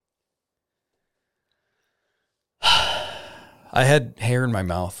I had hair in my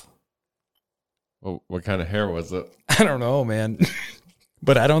mouth. Well, what kind of hair was it? I don't know, man.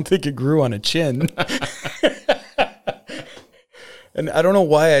 But I don't think it grew on a chin. And I don't know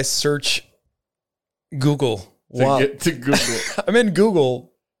why I search Google. Get to Google. I'm in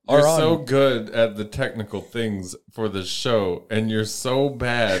Google. You're so good at the technical things for the show, and you're so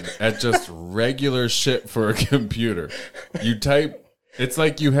bad at just regular shit for a computer. You type, it's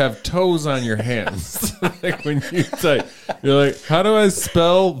like you have toes on your hands. Like when you type, you're like, how do I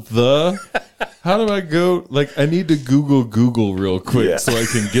spell how do I go? Like, I need to Google real quick so I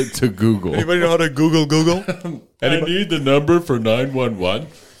can get to Google. Anybody know how to Google? I need the number for 911.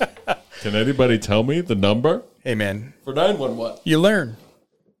 Can anybody tell me the number? Hey, man. For 911. You learn.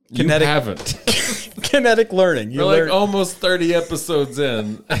 Kinetic. You haven't. Kinetic learning. We're like almost 30 episodes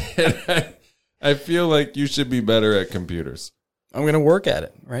in. And I feel like you should be better at computers. I'm going to work at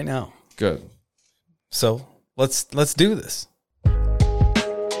it right now. Good. So let's do this.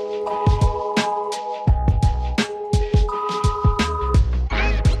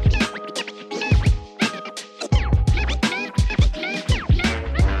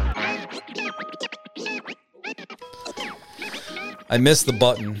 I missed the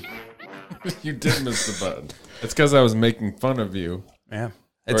button. You did miss the button. It's because I was making fun of you. Yeah.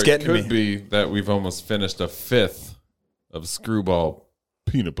 It's getting to me. It could be that we've almost finished a fifth of Screwball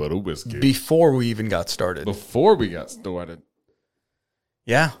peanut butter whiskey. Before we even got started. Before we got started.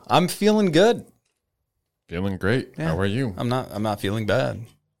 Yeah. I'm feeling good. Feeling great. Yeah. How are you? I'm not feeling bad.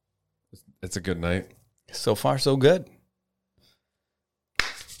 It's a good night. So far, so good.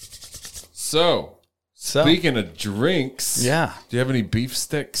 So, speaking of drinks, yeah. Do you have any beef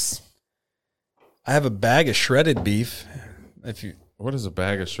sticks? I have a bag of shredded beef. What is a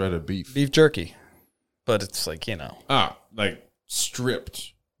bag of shredded beef? Beef jerky, but it's like like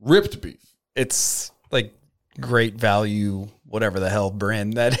ripped beef. It's like Great Value, whatever the hell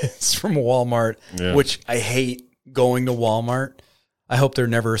brand that is from Walmart. Yeah. Which I hate going to Walmart. I hope they're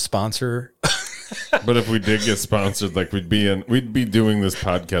never a sponsor. But if we did get sponsored, like we'd be doing this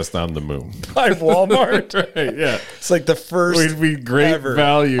podcast on the moon by Walmart. Right, yeah, it's like the first. We'd be Great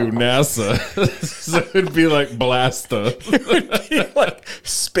Value NASA. So it'd be like Blasta. It would be like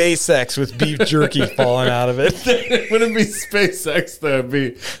SpaceX with beef jerky falling out of it. It wouldn't be SpaceX. That'd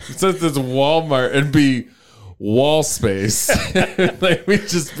be, since it's Walmart, it'd be Wall Space. Like we'd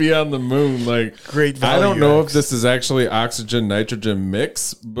just be on the moon. Like Great Value. I don't know if this is actually oxygen nitrogen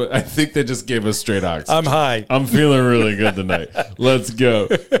mix, but I think they just gave us straight oxygen. I'm high. I'm feeling really good tonight. Let's go.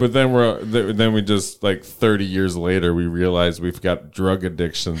 But then we just, like 30 years later, we realize we've got drug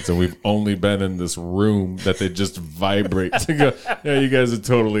addictions and we've only been in this room that they just vibrate to go, yeah, you guys are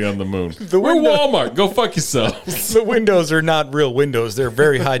totally on the moon. We're Walmart. Go fuck yourselves. The windows are not real windows. They're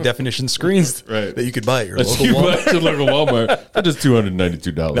very high definition screens that you could buy at your local Walmart. Local Walmart. They're just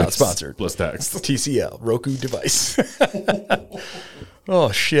 $292. Not sponsored. Plus tax. TCL, Roku device. Oh,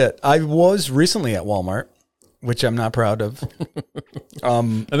 shit. I was recently at Walmart, which I'm not proud of. I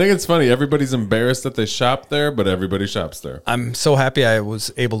think it's funny. Everybody's embarrassed that they shop there, but everybody shops there. I'm so happy I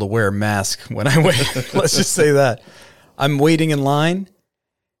was able to wear a mask when I went. Let's just say that. I'm waiting in line,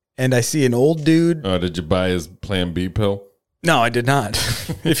 and I see an old dude. Oh, did you buy his Plan B pill? No, I did not.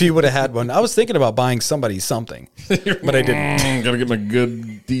 If he would have had one, I was thinking about buying somebody something, but I didn't. Gotta get my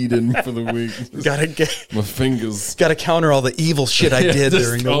good deed in for the week. Gotta get my fingers. Gotta counter all the evil shit I did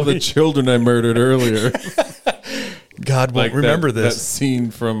during all the children I murdered earlier. God won't remember this. That scene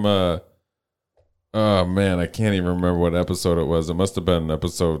from, oh man, I can't even remember what episode it was. It must have been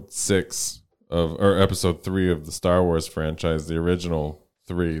episode 6 or episode 3 of the Star Wars franchise, the original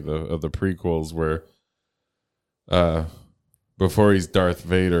 3 of the prequels, where, before he's Darth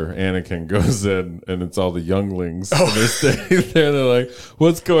Vader, Anakin goes in, and it's all the younglings. And they're standing there, they're like,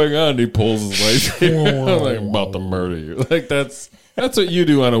 what's going on? And he pulls his lightsaber. I'm like, I'm about to murder you. Like, that's what you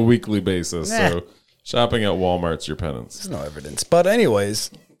do on a weekly basis. Nah. So shopping at Walmart's your penance. There's no evidence. But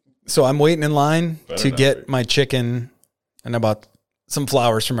anyways, so I'm waiting in line to get my chicken and about some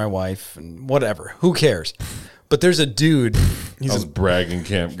flowers for my wife and whatever. Who cares? But there's a dude. How's bragging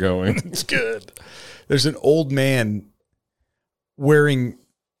camp going? It's good. There's an old man wearing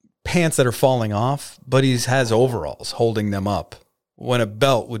pants that are falling off, but he has overalls holding them up when a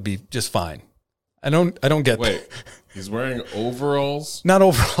belt would be just fine. I don't get Wait, he's wearing overalls? Not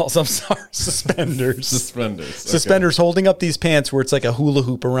overalls, I'm sorry. Suspenders. Suspenders holding up these pants where it's like a hula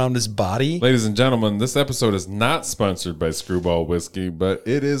hoop around his body. Ladies and gentlemen, this episode is not sponsored by Screwball Whiskey, but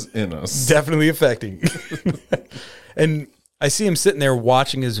it is in us. Definitely affecting. And I see him sitting there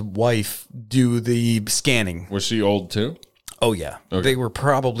watching his wife do the scanning. Was she old too? Oh, yeah. Okay. They were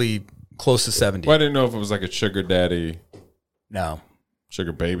probably close to 70. Well, I didn't know if it was like a sugar daddy No,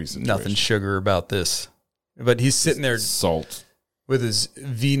 Sugar baby situation. nothing sugar about this. But he's sitting there Salt. with his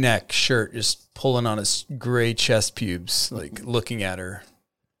V-neck shirt, just pulling on his gray chest pubes, like looking at her,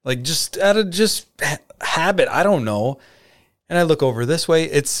 like just out of just habit. I don't know. And I look over this way.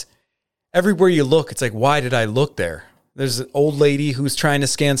 It's everywhere you look. It's like, why did I look there? There's an old lady who's trying to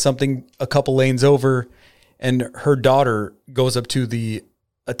scan something a couple lanes over, and her daughter goes up to the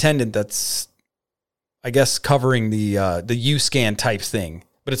attendant that's, I guess, covering the U-scan type thing.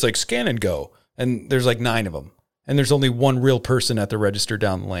 But it's like scan and go. And there's like 9 of them. And there's only one real person at the register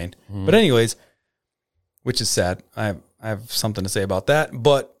down the lane. Mm. But anyways, which is sad. I have something to say about that.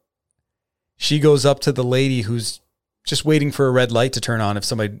 But she goes up to the lady who's just waiting for a red light to turn on if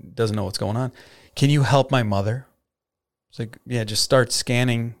somebody doesn't know what's going on. Can you help my mother? It's like, yeah, just start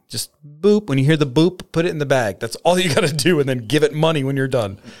scanning. Just boop. When you hear the boop, put it in the bag. That's all you got to do. And then give it money when you're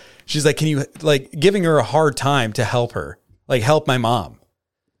done. She's like, can you, like, giving her a hard time to help her. Like, help my mom.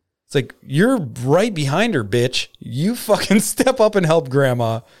 It's like, you're right behind her, bitch. You fucking step up and help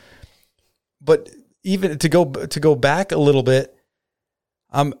grandma. But even to go back a little bit,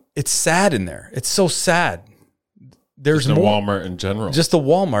 it's sad in there. It's so sad. There's just more, Walmart in general. Just the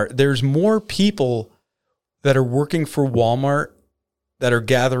Walmart. There's more people that are working for Walmart that are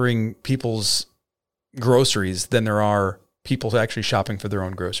gathering people's groceries than there are people actually shopping for their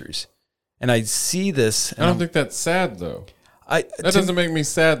own groceries. And I see this. I don't think that's sad, though. That doesn't make me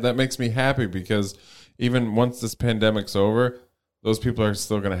sad. That makes me happy, because even once this pandemic's over, those people are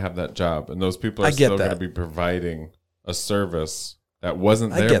still going to have that job. And those people are still going to be providing a service that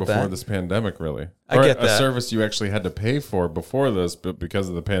wasn't there before this pandemic, really. Or a service you actually had to pay for before this, but because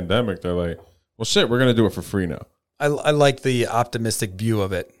of the pandemic, they're like, well, shit, we're going to do it for free now. I like the optimistic view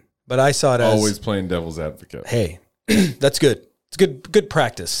of it, but I saw it as... Always playing devil's advocate. Hey, that's good. It's good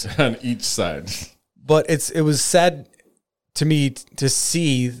practice. On each side. But it was sad to me to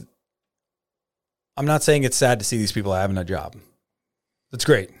see... I'm not saying it's sad to see these people having a job. That's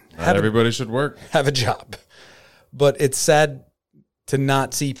great. Not everybody should work. Have a job. But it's sad to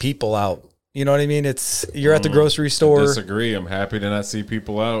not see people out. You know what I mean? You're at the grocery store. I disagree. I'm happy to not see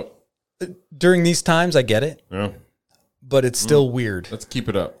people out. During these times, I get it. Yeah. But it's still weird. Let's keep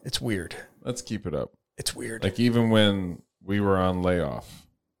it up. It's weird. Let's keep it up. It's weird. Like, even when we were on layoff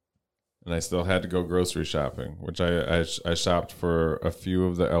and I still had to go grocery shopping, which I shopped for a few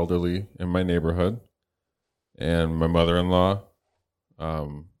of the elderly in my neighborhood and my mother-in-law.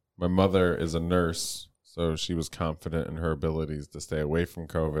 My mother is a nurse, so she was confident in her abilities to stay away from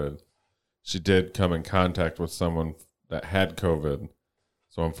COVID. She did come in contact with someone that had COVID,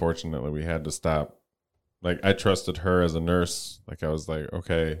 so unfortunately we had to stop. Like, I trusted her as a nurse. Like, I was like,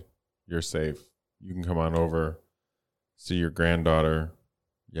 okay, you're safe. You can come on over, see your granddaughter,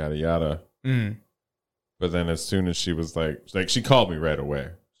 yada, yada. Mm. But then as soon as she was like, she called me right away.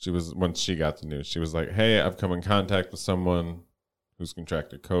 Once she got the news, she was like, hey, I've come in contact with someone who's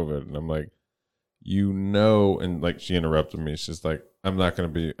contracted COVID. And I'm like, and like, she interrupted me. She's like, I'm not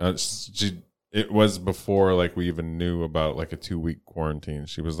going to be, it was before like we even knew about like a 2-week quarantine.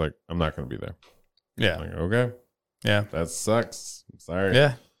 She was like, I'm not going to be there. Yeah. I'm like, okay. Yeah. That sucks. I'm sorry.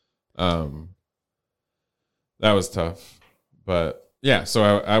 Yeah. That was tough. But yeah,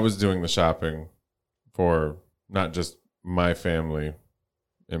 so I was doing the shopping for not just my family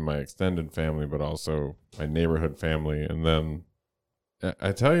and my extended family, but also my neighborhood family. And then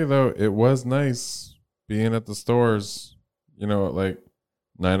I tell you, though, it was nice being at the stores, at like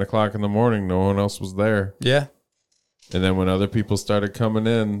 9 o'clock in the morning. No one else was there. Yeah. And then when other people started coming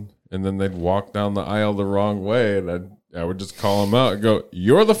in, and then they'd walk down the aisle the wrong way, and I would just call them out and go,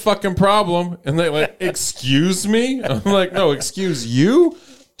 you're the fucking problem. And they're like, excuse me? I'm like, no, excuse you?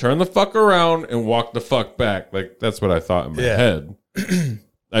 Turn the fuck around and walk the fuck back. Like, that's what I thought in my head.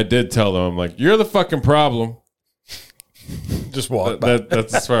 I did tell them, I'm like, you're the fucking problem. Just walk back.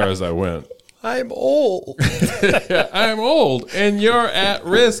 That's as far as I went. I'm old. I'm old, and you're at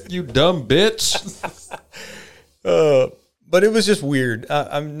risk, you dumb bitch. But it was just weird.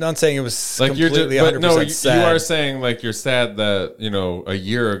 I'm not saying it was like completely 100% sad. You are saying like you're sad that, a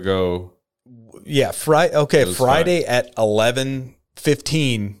year ago. Yeah, Friday at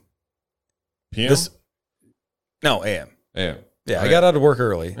 11:15 p.m. No, a.m. A.m. Yeah, right. I got out of work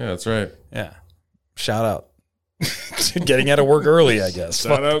early. Yeah, that's right. Yeah. Shout out. Getting out of work early, I guess.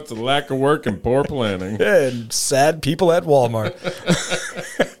 Shout out to lack of work and poor planning. And sad people at Walmart.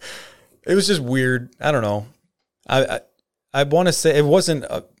 It was just weird. I don't know. I want to say it wasn't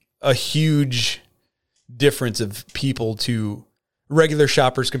a huge difference of people to regular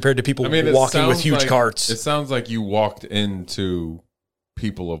shoppers compared to people walking with huge carts. It sounds like you walked into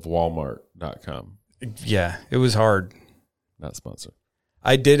peopleofwalmart.com. Yeah, it was hard. Not sponsored.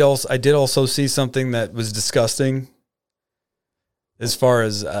 I did also see something that was disgusting as far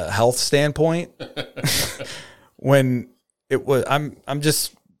as a health standpoint. When it was, I'm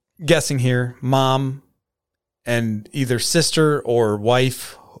just guessing here, mom and either sister or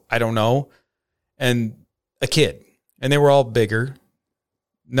wife, I don't know, and a kid. And they were all bigger,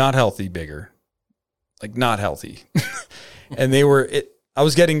 not healthy, bigger, like not healthy. And I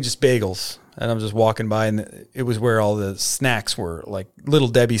was getting just bagels, and I'm just walking by, and it was where all the snacks were, like Little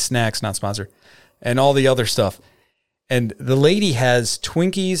Debbie snacks, not sponsored, and all the other stuff. And the lady has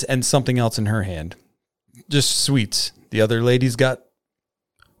Twinkies and something else in her hand, just sweets. The other lady's got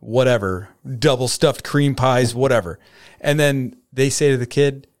whatever, double stuffed cream pies, whatever. And then they say to the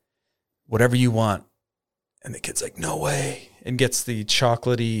kid, whatever you want. And the kid's like, no way. And gets the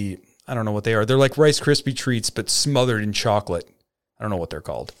chocolatey, I don't know what they are. They're like Rice Krispie treats, but smothered in chocolate. I don't know what they're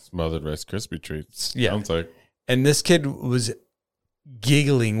called. Smothered Rice Krispie treats. Yeah. Sounds like. And this kid was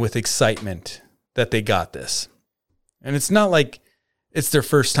giggling with excitement that they got this. And it's not like it's their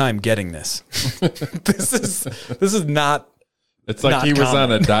first time getting this. This is not. It's like not he was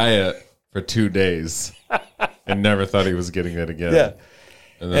common. on a diet for 2 days and never thought he was getting it again. Yeah.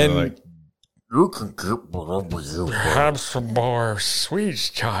 And then And- they're like, you can get whatever you want. Have some more sweets,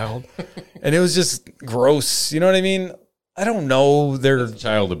 child. And it was just gross. You know what I mean? I don't know.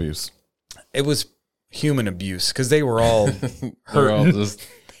 Child abuse. It was human abuse because they were all They're hurt. all just,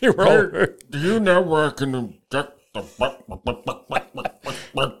 They were all hurt. do you know where I can get the...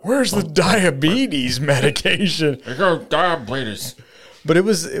 Where's the diabetes medication? I got diabetes. But it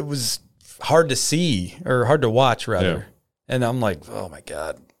was hard to see, or hard to watch rather. Yeah. And I'm like, oh my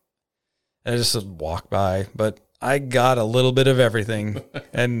God. And I just walked by, but I got a little bit of everything.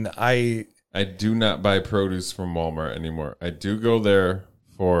 And I do not buy produce from Walmart anymore. I do go there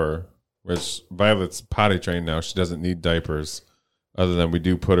which Violet's potty trained now. She doesn't need diapers, other than we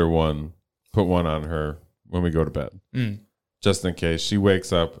do put one on her when we go to bed. Just in case she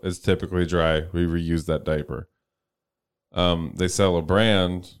wakes up, it's typically dry. We reuse that diaper. They sell a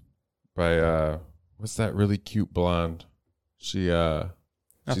brand by what's that really cute blonde? She's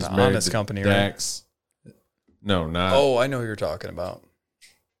not the married Honest to Company, Dax. Right? No, not. Oh, I know who you're talking about.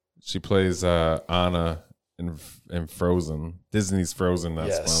 She plays Anna in Frozen. Disney's Frozen, not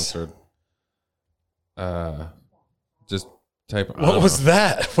Yes. sponsored. Just type. What was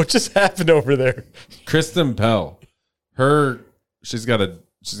that? What just happened over there? Kristen Bell? She's got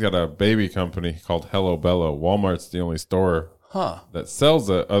a baby company called Hello Bello. Walmart's the only store that sells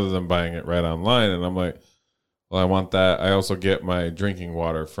it, other than buying it right online. And I'm like, well, I want that. I also get my drinking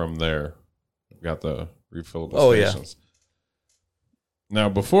water from there. I've got the refillable stations. Now,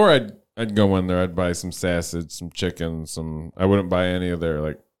 before I'd go in there, I'd buy some sausage, some chicken, I wouldn't buy any of their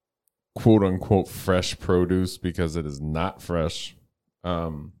like quote unquote fresh produce because it is not fresh.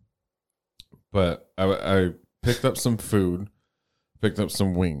 But I picked up some food, picked up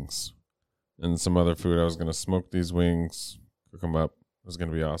some wings and some other food. I was going to smoke these wings, cook them up. It was going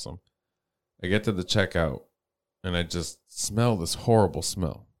to be awesome. I get to the checkout and I just smell this horrible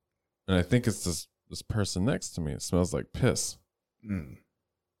smell. And I think it's this person next to me. It smells like piss. And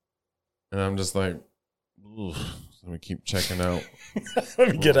I'm just like, ugh, let me keep checking out. Let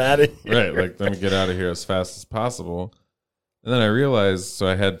me get out of here. Right, like let me get out of here as fast as possible. And then I realized, so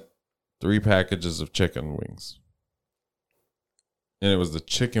I had 3 packages of chicken wings. And it was the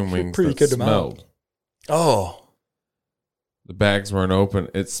chicken wings Pretty that good amount. smelled. Oh. The bags weren't open.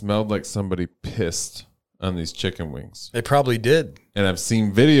 It smelled like somebody pissed on these chicken wings. They probably did. And I've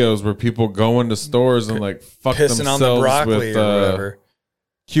seen videos where people go into stores and like fuck Pissing themselves on the broccoli with or whatever.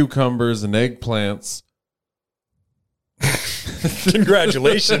 cucumbers and eggplants.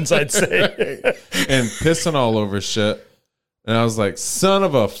 Congratulations, I'd say. And pissing all over shit. And I was like, son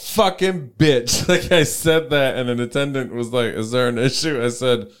of a fucking bitch. Like I said that, and an attendant was like, is there an issue? I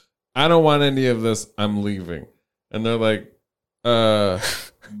said, I don't want any of this. I'm leaving. And they're like,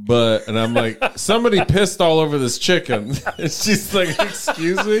 but, and I'm like, somebody pissed all over this chicken. And she's like,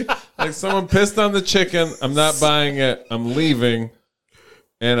 excuse me? Like someone pissed on the chicken. I'm not buying it. I'm leaving.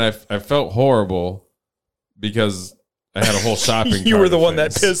 And I felt horrible because I had a whole shopping You cart were the of one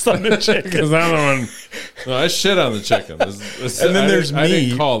that things. pissed on the chicken. Because I'm the one. No, I shit on the chicken. And then there's I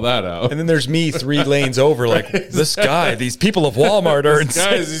didn't me. call that out. And then there's me 3 lanes over, like, this guy, these people of Walmart are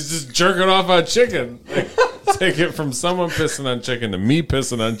insane. Guys, he's just jerking off on chicken. Like, take it from someone pissing on chicken to me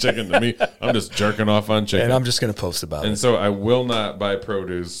pissing on chicken to me. I'm just jerking off on chicken. And I'm just going to post about And it. so I will not buy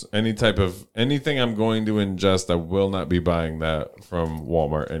produce. Anything I'm going to ingest, I will not be buying that from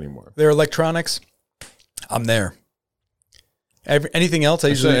Walmart anymore. Their electronics, I'm there. Anything else? I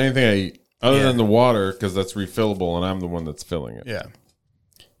usually Anything I eat. Other than the water, because that's refillable, and I'm the one that's filling it. Yeah.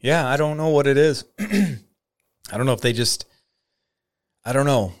 Yeah, I don't know what it is. I don't know if they just... I don't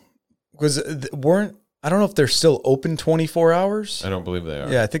know. Because I don't know if they're still open 24 hours. I don't believe they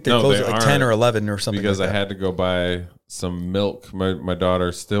are. Yeah, I think they close at like 10 or 11 or something because like that. I had to go buy some milk. My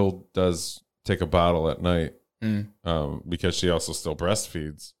daughter still does take a bottle at night because she also still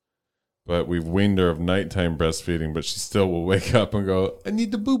breastfeeds. But we've weaned her of nighttime breastfeeding, but she still will wake up and go, I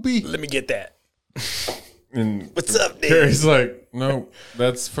need the boopy. Let me get that. And what's up, dude? Carrie's like, no,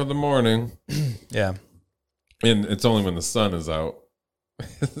 that's for the morning. Yeah. And it's only when the sun is out.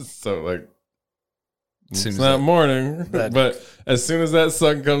 So, like, it's not that, morning. But as soon as that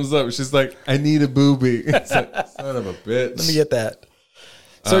sun comes up, she's like, I need a boobie. It's like, son of a bitch. Let me get that.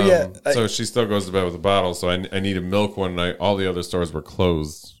 So, so she still goes to bed with a bottle. So I needed milk one night. All the other stores were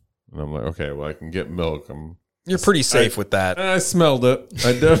closed. And I'm like, okay, well, I can get milk. You're pretty safe with that. I smelled it.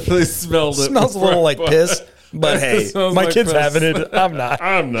 I definitely smelled it. Smells a little like piss, but hey, my like kid's piss. having it. I'm not.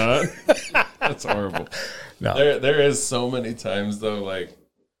 I'm not. That's horrible. No. There is so many times, though, like,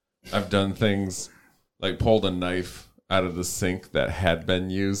 I've done things, like pulled a knife out of the sink that had been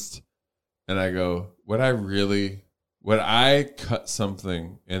used. And I go, would I cut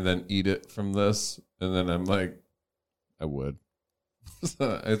something and then eat it from this? And then I'm like, I would.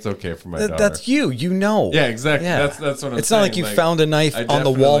 It's okay for my daughter. That's you know. Yeah, exactly. Yeah. That's what I'm saying. It's not like you found a knife on the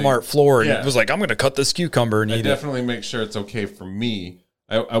Walmart floor and it was like, I'm going to cut this cucumber and eat it. I definitely make sure it's okay for me.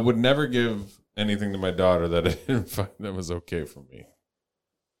 I would never give anything to my daughter that I didn't find that was okay for me.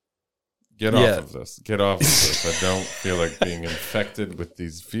 Get off of this. Get off of this. I don't feel like being infected with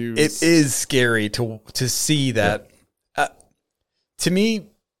these views. It is scary to see that. Yeah. To me,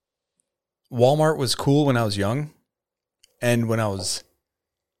 Walmart was cool when I was young. And when I was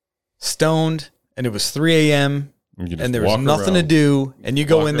stoned and it was 3 a.m. and there was nothing to do, and you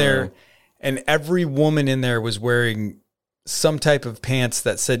go in there and every woman in there was wearing some type of pants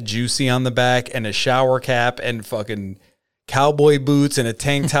that said Juicy on the back and a shower cap and fucking cowboy boots and a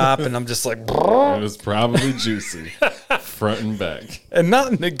tank top. And I'm just like, it was probably Juicy front and back. And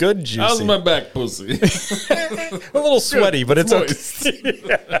not in a good Juicy. How's my back pussy? A little sweaty, but it's okay.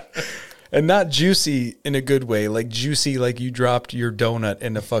 Yeah. And not juicy in a good way, like juicy, like you dropped your donut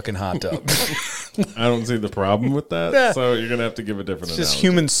in a fucking hot tub. I don't see the problem with that. Yeah. So you're gonna have to give a different. It's just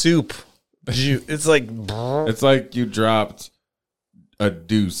human soup. It's like you dropped a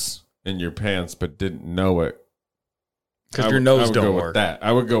deuce in your pants but didn't know it because your nose don't work.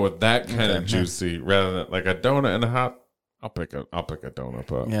 I would go with that kind of juicy rather than like a donut and a hot. I'll pick a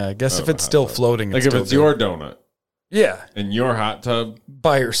donut up. Yeah, I guess if it's still floating, like if it's your donut. Yeah. In your hot tub?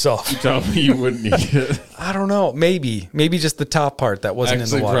 By yourself. You tell me you wouldn't eat it. I don't know. Maybe just the top part that wasn't in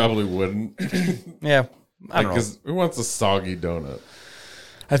the water. Probably wouldn't. Yeah. I don't know. Because who wants a soggy donut?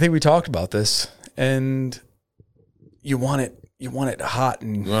 I think we talked about this. And you want it hot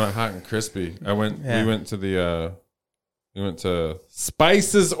and... You want it hot and crispy. We went to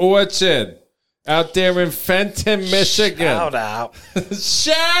Spices Orchard. Out there in Fenton, Michigan. Shout out.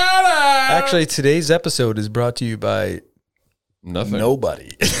 Shout out. Actually, today's episode is brought to you by nobody.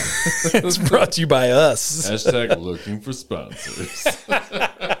 It's brought to you by us. Hashtag looking for sponsors.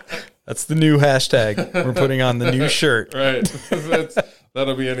 That's the new hashtag we're putting on the new shirt. Right.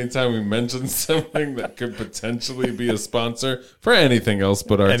 That'll be anytime we mention something that could potentially be a sponsor for anything else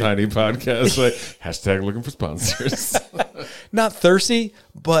but our tiny podcast. Like, hashtag looking for sponsors. Not thirsty,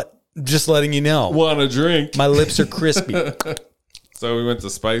 but... just letting you know. Want a drink? My lips are crispy. So we went to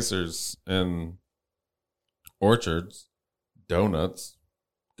Spicer's and Orchards. Donuts.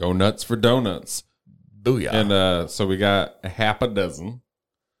 Go nuts for donuts. Booyah. And so we got a half a dozen.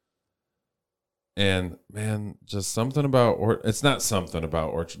 And, man, just something about... it's not something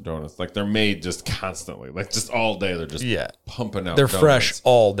about Orchard Donuts. Like, they're made just constantly. Like, just all day. They're just pumping out donuts. Fresh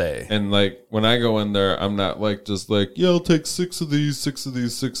all day. And, like, when I go in there, I'm not, like, just like, yeah, I'll take 6 of these, 6 of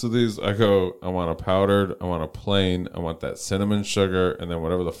these, 6 of these. I go, I want a powdered, I want a plain, I want that cinnamon sugar, and then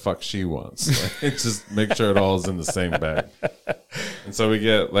whatever the fuck she wants. Like, just make sure it all is in the same bag. And so we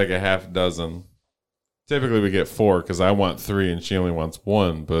get, like, a half dozen. Typically, we get 4 because I want 3 and she only wants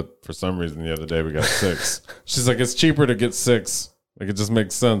 1. But for some reason, the other day we got 6. She's like, it's cheaper to get 6. Like, it just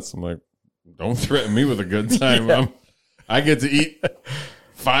makes sense. I'm like, don't threaten me with a good time. Yeah. I get to eat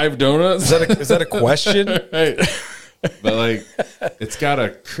 5 donuts. Is that a question? Right. But, like, it's got a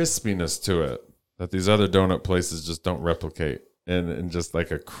crispiness to it that these other donut places just don't replicate. And just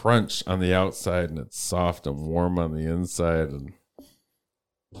like a crunch on the outside, and it's soft and warm on the inside. And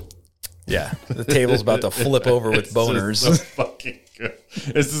yeah, the table's about to flip over with boners. So fucking good.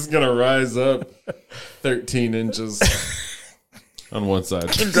 It's just gonna rise up 13 inches. on one side.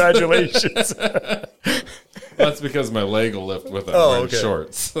 Congratulations. That's because my leg will lift without wearing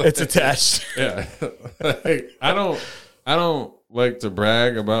shorts. It's attached. Yeah. I don't like to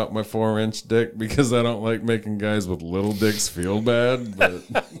brag about my 4-inch dick because I don't like making guys with little dicks feel bad, but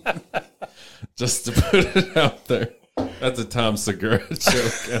just to put it out there. That's a Tom Segura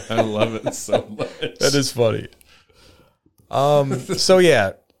joke, and I love it so much. That is funny. So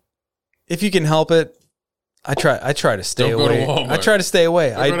yeah, if you can help it, I try to stay Don't go away. to Walmart. I try to stay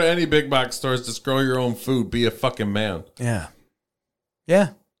away. Go to any big box stores. Just grow your own food. Be a fucking man. Yeah.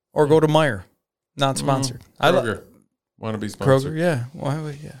 Or go to Meijer. Not sponsored. Kroger. Want to be sponsored? Kroger, yeah. Why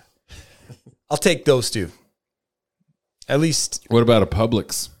would I'll take those two. At least. What about a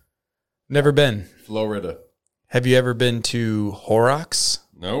Publix? Never been. Florida. Have you ever been to Horrocks?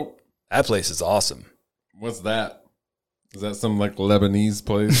 Nope. That place is awesome. What's that? Is that some like Lebanese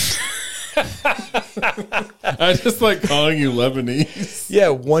place? I just like calling you Lebanese. Yeah,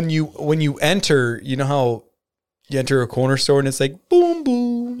 when you enter, you know how you enter a corner store and it's like boom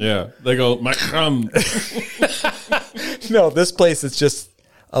boom. Yeah, they go makram. No, this place is just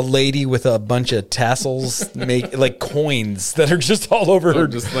a lady with a bunch of tassels, make like coins that are just all over her.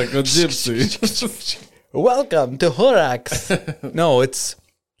 Just like a gypsy. Welcome to Horrocks. No, it's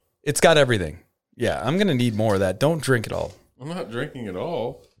got everything. Yeah, I'm gonna need more of that. Don't drink it all. I'm not drinking at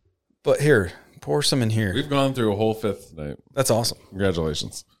all. But here, pour some in here. We've gone through a whole fifth tonight. That's awesome.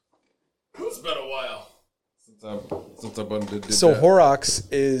 Congratulations. It's been a while since I've did So that. Horrocks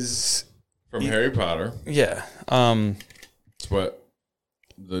is From Harry Potter. Yeah. It's what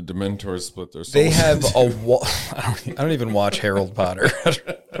the Dementors split their souls. They have I don't even watch Harold Potter.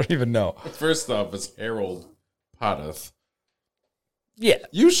 I don't even know. First off, it's Harold Potter. Yeah.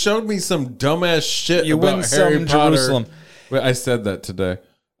 You showed me some dumbass shit You about win Harry some Potter. Jerusalem. Wait, I said that today.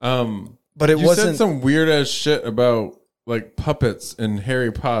 But it you wasn't said some weird ass shit about like puppets in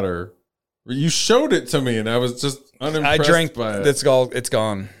Harry Potter. You showed it to me, and I was just unimpressed I drank by it. it's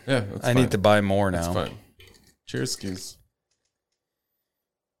gone. Yeah, that's I fine. need to buy more now. That's fine. Cheers, skis.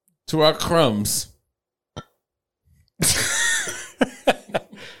 To our crumbs.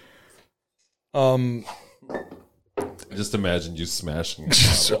 Just imagine you smashing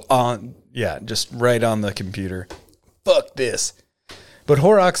the bottle. Just right on the computer. Fuck this. But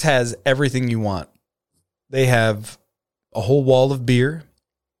Horrocks has everything you want. They have a whole wall of beer.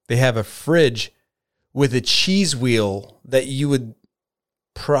 They have a fridge with a cheese wheel that you would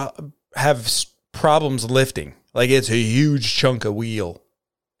have problems lifting. Like it's a huge chunk of wheel.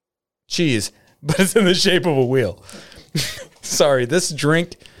 Cheese, but it's in the shape of a wheel. Sorry, this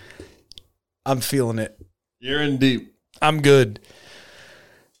drink, I'm feeling it. You're in deep. I'm good.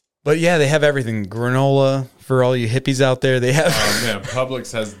 But yeah, they have everything. Granola for all you hippies out there. They have Oh man,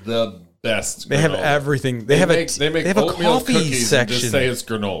 Publix has the best. they have granola. everything. They have a oatmeal coffee cookies section. And just say it's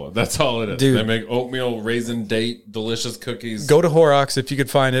granola. That's all it is. Dude. They make oatmeal, raisin date, delicious cookies. Go to Horrocks if you could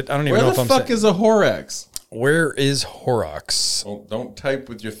find it. I don't even Where know the if fuck is a Horax? Where is Horrocks? Don't type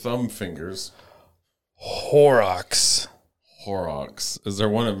with your thumb fingers. Horrocks. Horrocks. Is there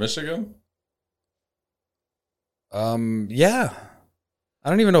one in Michigan? Yeah. I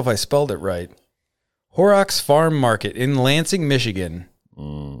don't even know if I spelled it right. Horrocks Farm Market in Lansing, Michigan.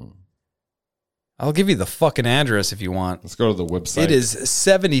 I'll give you the fucking address if you want. Let's go to the website. It is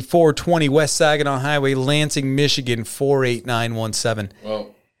 7420 West Saginaw Highway, Lansing, Michigan, 48917.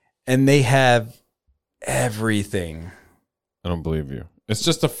 Well, And they have everything. I don't believe you. It's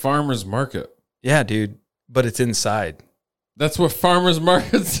just a farmer's market. Yeah, dude. But it's inside. That's what farmers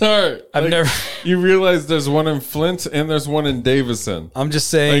markets are. I've never. You realize there's one in Flint and there's one in Davison. I'm just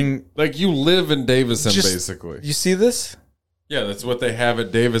saying. Like you live in Davison, Just- basically. You see this? Yeah, that's what they have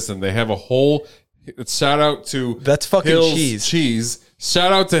at Davison. They have a whole. Shout out to That's fucking Hill's cheese.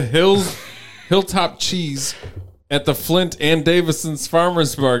 Shout out to Hilltop Cheese at the Flint and Davison's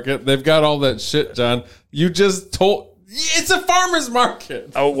farmers market. They've got all that shit, John. You just told. It's a farmers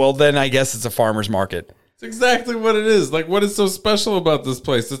market. Oh, well, then I guess it's a farmer's market. It's exactly what it is. Like, what is so special about this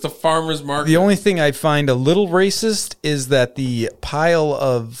place? It's a farmer's market. The only thing I find a little racist is that the pile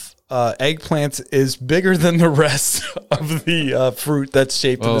of eggplants is bigger than the rest of the fruit that's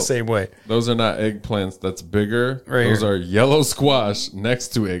shaped in Well, the same way. Those are not eggplants. That's bigger. Right Those here. are yellow squash next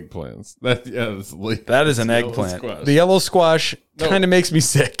to eggplants. That That is an yellow eggplant. squash. The yellow squash kind of makes me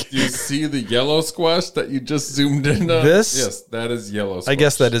sick. Do you see the yellow squash that you just zoomed in on? This? Yes, that is yellow squash. I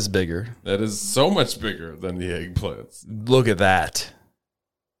guess that is bigger. That is so much bigger than the eggplants. Look at that.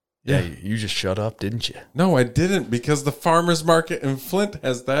 Yeah, you just shut up, didn't you? No, I didn't, because the farmer's market in Flint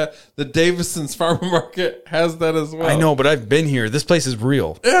has that. The Davison's farmer market has that as well. I know, but I've been here. This place is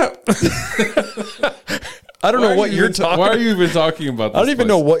real. Yeah. I don't know what you're talking Why are you even talking about this I don't even place?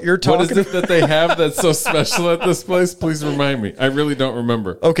 know what you're talking What is it that they have that's so special at this place? Please remind me. I really don't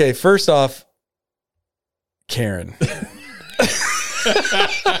remember. Okay, first off, Karen.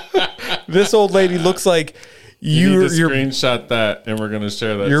 This old lady looks like You're you're screenshot that, and we're going to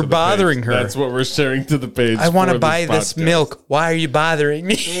share that. You're to the bothering page. her. That's what we're sharing to the page. I want to for buy this podcast. milk. Why are you bothering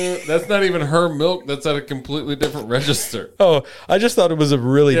me? That's not even her milk. That's at a completely different register. Oh, I just thought it was a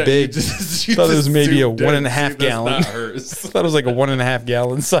really big. You thought it was maybe a zoomed in. 1.5 See, that's gallon. not hers. I thought it was like a 1.5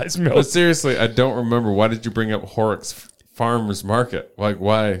 gallon size milk. But seriously, I don't remember. Why did you bring up Horrocks Farmers Market? Like,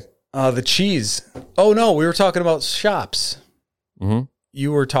 why? The cheese. Oh no, we were talking about shops. Mm-hmm. We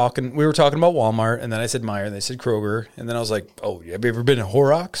were talking about Walmart, and then I said Meijer, and they said Kroger, and then I was like, "Oh, have you ever been to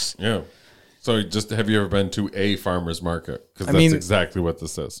Horrocks?" Yeah. So, just have you ever been to a farmer's market? Because that's mean- exactly what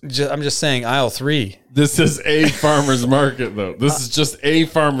this is. I'm just saying, aisle 3. This is a farmer's market, though. This is just a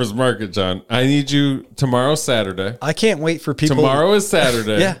farmer's market, John. I need you tomorrow, Saturday. I can't wait for people. Tomorrow is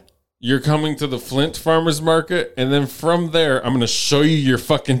Saturday. Yeah. You're coming to the Flint Farmers Market, and then from there, I'm going to show you your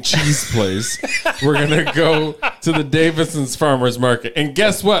fucking cheese place. We're going to go to the Davidson's Farmers Market. And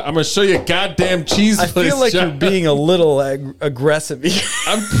guess what? I'm going to show you a goddamn cheese I place. feel like John. you're being a little aggressive.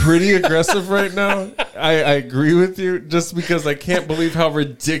 I'm pretty aggressive right now. I agree with you just because I can't believe how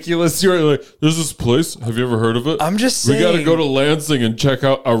ridiculous you are. Like, there's this place. Have you ever heard of it? I'm just We got to saying- go to Lansing and check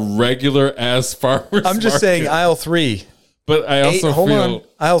out a regular ass farmer's I'm just saying, aisle 3. But I also Hold feel... on,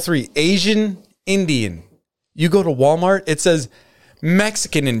 aisle 3. Asian, Indian. You go to Walmart, it says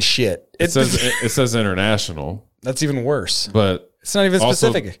Mexican and shit. It says international, That's even worse. but It's not even also,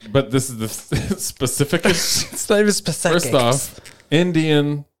 specific. but this is the specific. It's not even specific. First off,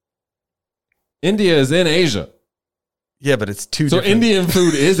 India is in Asia, yeah, but it's two so different. Indian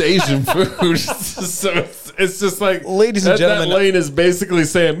food is Asian food. So it's just like, Ladies and gentlemen, that lane is basically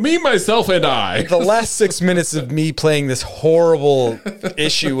saying me, myself, and I. the last 6 minutes of me playing this horrible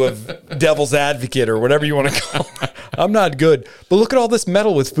issue of Devil's Advocate or whatever you want to call it. I'm not good. But look at all this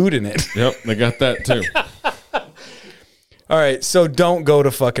metal with food in it. Yep, they got that too. All right, so don't go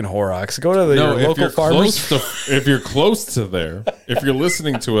to fucking Horrocks. Go to your if local you're farmers. if you're close to there, if you're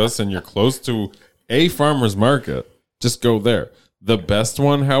listening to us and you're close to a farmer's market, just go there. The best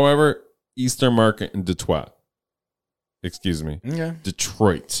one, however, Eastern Market in Detroit. Excuse me. Okay.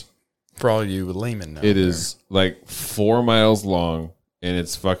 Detroit. For all you laymen out It there. is like 4 miles long and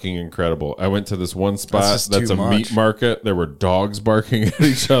it's fucking incredible. I went to this one spot just that's too a much. meat market. There were dogs barking at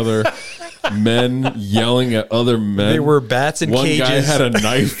each other, men yelling at other men. There were bats in One cages. guy had a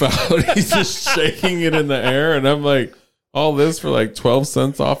knife out. He's just shaking it in the air. And I'm like, all this for like 12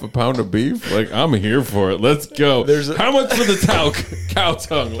 cents off a pound of beef? Like, I'm here for it. Let's go. How much for the cow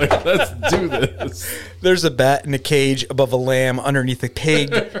tongue? Like, let's do this. There's a bat in a cage above a lamb underneath a pig.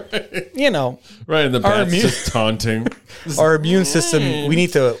 You know, Right. And the Our bat's immune- just taunting. our immune system, we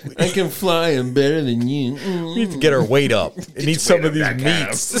need to can fly. I'm better than you. we need to get our weight up. It needs some of these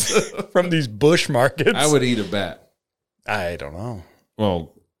meats from these bush markets. I would eat a bat. I don't know.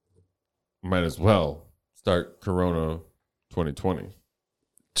 Well, might as well start Corona 2020.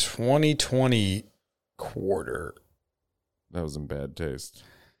 2020 quarter. That was in bad taste.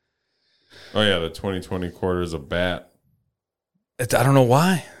 Oh, yeah. The 2020 quarter is a bat. I don't know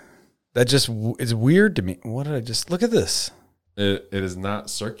why. That just it's weird to me. What did I just look at this? It is not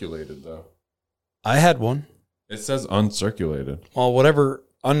circulated, though. I had one. It says uncirculated. Well, whatever.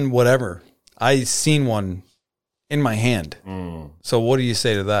 I seen one in my hand. So what do you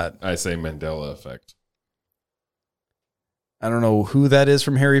say to that? I say Mandela effect. I don't know who that is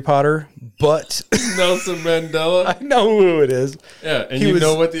from Harry Potter, but Nelson Mandela? I know who it is. Yeah, and He you was-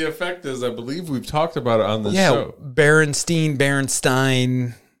 know what the effect is. I believe we've talked about it on the Yeah, show. Berenstein.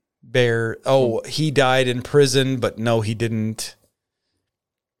 He died in prison, but no, he didn't.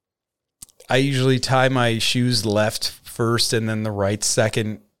 I usually tie my shoes left first and then the right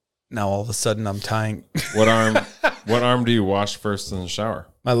second. Now all of a sudden I'm tying What arm do you wash first in the shower?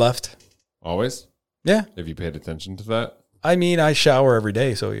 my left. Always? Yeah. Have you paid attention to that? I mean, I shower every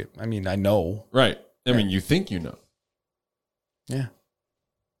day, so I mean, I know. Right. I mean, you think you know. Yeah.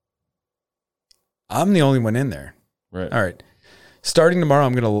 I'm the only one in there. Right. All right. Starting tomorrow,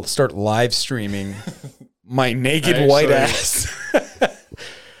 I'm going to start live streaming my naked I white actually- ass.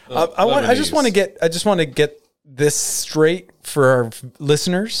 I just want to get this straight for our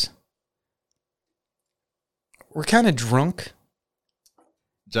listeners. We're kind of drunk.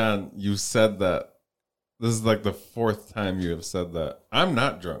 John, you said that. This is like the 4th time you have said that. I'm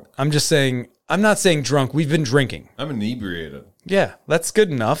not drunk. I'm not saying drunk. We've been drinking. I'm inebriated. Yeah, that's good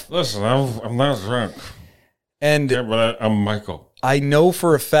enough. Listen, I'm not drunk. And Yeah, but I'm Michael. I know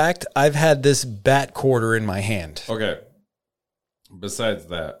for a fact I've had this bat quarter in my hand. Okay. Besides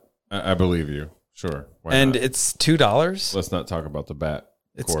that, I believe you. Sure. Why And not? it's $2. Let's not talk about the bat.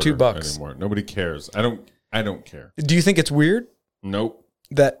 It's quarter $2 anymore. Nobody cares. I don't care. Do you think it's weird Nope.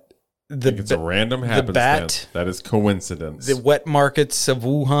 that It's a random happenstance. That is coincidence. the wet markets of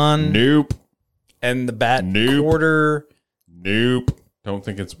Wuhan Nope. and the bat Nope. quarter? Nope. Don't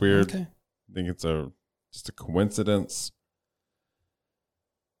think it's weird. Okay. I think it's just a coincidence.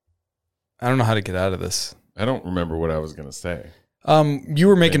 I don't know how to get out of this. I don't remember what I was going to say. You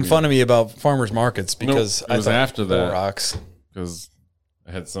were making Maybe. fun of me about farmers markets because Nope, it was after that. Rocks. Because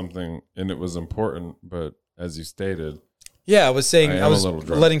I had something and it was important, but as you stated, Yeah, I was saying I I am was a little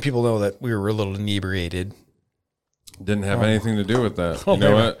drunk. letting people know that we were a little inebriated. didn't have anything to do with that. Oh, You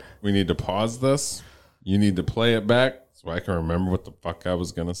know man. what? We need to pause this. You need to play it back so I can remember what the fuck I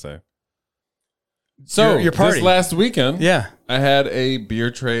was going to say. So, Your party. this last weekend, Yeah. I had a beer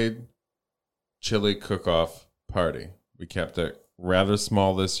trade chili cook-off party. We kept it rather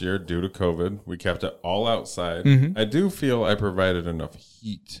small this year due to COVID. We kept it all outside. Mhm. I do feel I provided enough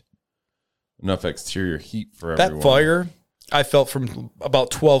heat, enough exterior heat for That everyone. fire I felt from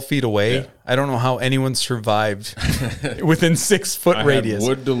about 12 feet away. Yeah. I don't know how anyone survived within 6 foot I radius. had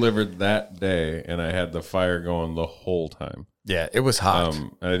wood delivered that day, and I had the fire going the whole time. Yeah, it was hot.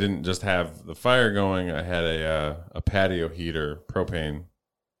 And I didn't just have the fire going. I had a patio heater, propane,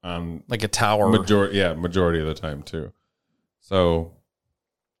 on like a tower. majority of the time too. So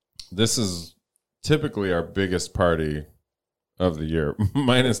this is typically our biggest party of the year,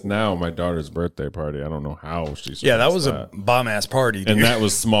 minus now my daughter's birthday party. I don't know how she. Yeah, that was survived a bomb ass party. Dude. and that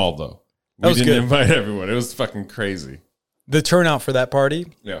was small though. That We was didn't good. invite everyone. It was fucking crazy. The turnout for that party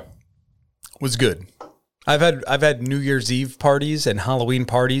Yeah. was good. I've had New Year's Eve parties and Halloween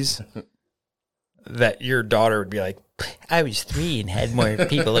parties that your daughter would be like, I was 3 and had more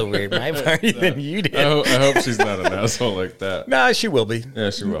people over at my party than you did. I hope she's not an asshole like that. Nah, she will be.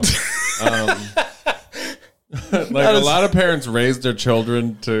 Yeah, she will. Like a lot of parents raise their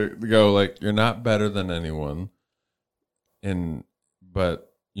children to go like, you're not better than anyone,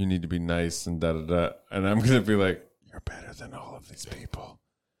 but you need to be nice and da da da. And I'm gonna be like, you're better than all of these people.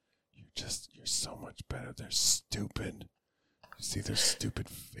 You're so much better. They're stupid. You see their stupid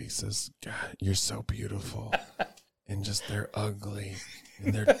faces. God, you're so beautiful, and just they're ugly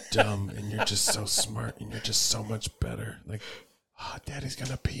and they're dumb, and you're just so smart, and you're just so much better. Like, oh, Daddy's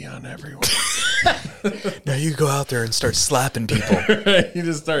gonna pee on everyone. Now you go out there and start slapping people. You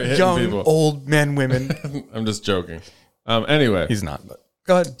just start hitting Young, people. old men, women. I'm just joking. Anyway, He's not, but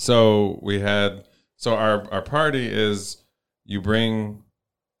go ahead. so our party is you bring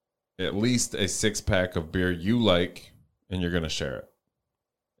at least a 6-pack of beer you like, and you're gonna share it.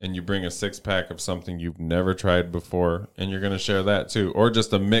 And you bring a 6-pack of something you've never tried before, and you're gonna share that too, or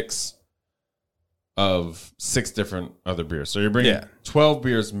just a mix of 6 different other beers. So you're bringing 12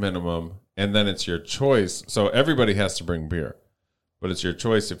 beers minimum, and then it's your choice. So everybody has to bring beer, but it's your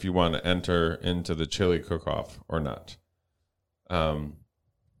choice if you want to enter into the chili cook-off or not. And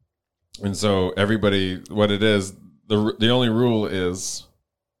so everybody, what it is, the only rule is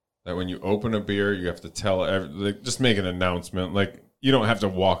that when you open a beer, you have to tell just make an announcement. Like, you don't have to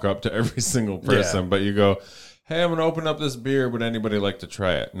walk up to every single person, but you go, hey, I'm going to open up this beer. Would anybody like to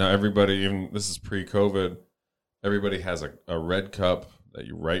try it? Now, everybody, even this is pre-COVID, everybody has a red cup that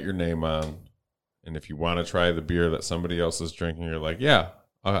you write your name on. And if you want to try the beer that somebody else is drinking, you're like, yeah,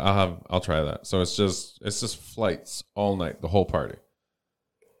 I'll try that. So it's just flights all night, the whole party.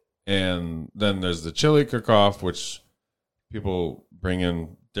 And then there's the chili cook-off, which people bring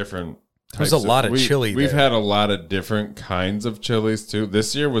in different types. There's a lot of chili We've there. had a lot of different kinds of chilies too.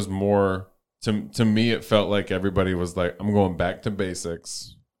 This year was more, to me, it felt like everybody was like, I'm going back to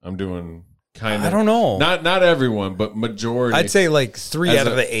basics. I'm doing kind of, I don't know. Not everyone, but majority. I'd say like 3 As out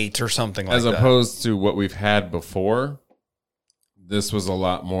a- of the 8 or something like as that. opposed to what we've had before. This was a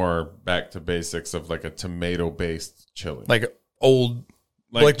lot more back to basics of like a tomato based chili. Like old,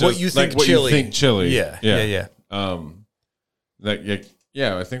 like what you think chili. You think chili. Yeah.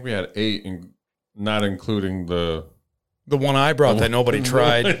 I think we had 8, and not including the one I brought that nobody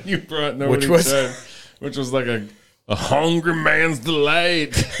tried. You brought nobody Which was- tried, which was like a hungry man's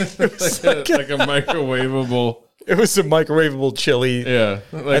delight, like a microwavable. It was some microwavable chili. Yeah,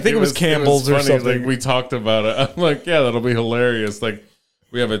 like I think it was Campbell's or funny, something. Like, we talked about it. I'm like, yeah, that'll be hilarious. Like,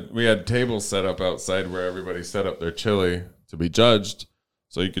 we had tables set up outside where everybody set up their chili to be judged,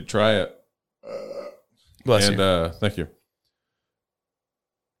 so you could try it. Bless you. Thank you.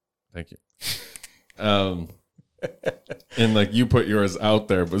 And like you put yours out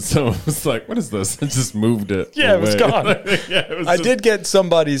there, but someone was like, "What is this?" And just moved it. Yeah, it was away. gone. I did get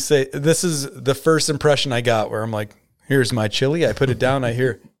somebody say, this is the first impression I got where I'm like, here's my chili. I put it down. I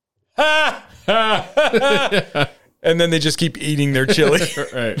hear, ha! And then they just keep eating their chili.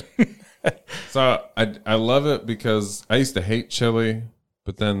 Right. So I love it because I used to hate chili,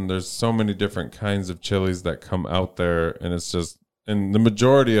 but then there's so many different kinds of chilies that come out there, and it's just, and the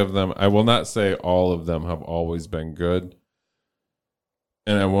majority of them, I will not say all of them have always been good.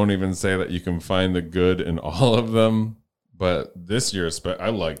 And I won't even say that you can find the good in all of them. But this year,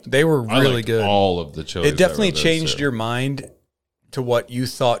 they were really good. All of the chilies. It definitely changed your mind to what you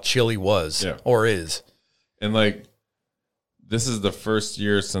thought chili was or is. And like, this is the first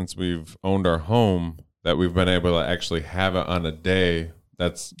year since we've owned our home that we've been able to actually have it on a day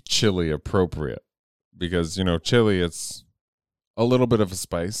that's chili appropriate. Because, you know, chili, it's a little bit of a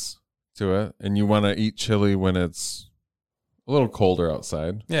spice to it. And you want to eat chili when it's a little colder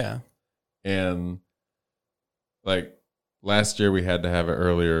outside. Yeah. And like last year we had to have it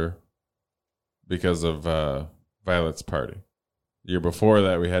earlier because of Violet's party. The year before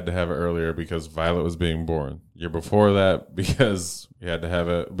that we had to have it earlier because Violet was being born. The year before that because we had to have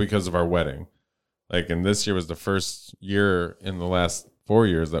it because of our wedding. Like, and this year was the first year in the last 4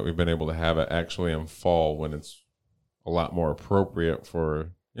 years that we've been able to have it actually in fall when it's a lot more appropriate for,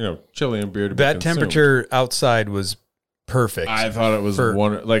 you know, chili and beer to be consumed. Temperature outside was perfect. I thought it was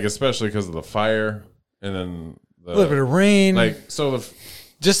like, especially because of the fire and then a little bit of rain. Like, so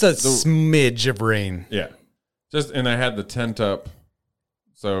just a smidge of rain. Yeah. And I had the tent up.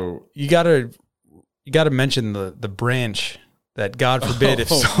 So you gotta mention the branch that, God forbid, if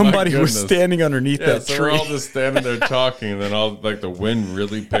somebody was standing underneath that so tree. We're all just standing there talking, and then all like the wind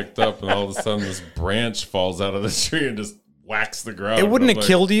really picked up, and all of a sudden this branch falls out of the tree and just whacks the ground. It wouldn't have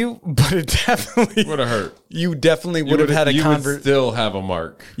killed you, but it definitely would have hurt. You definitely would have had a would still have a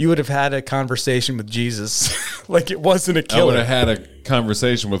mark. You would have had a conversation with Jesus, like it wasn't a killer. I would have had a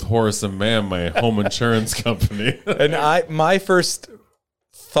conversation with Horace and Mann, my home insurance company. And my first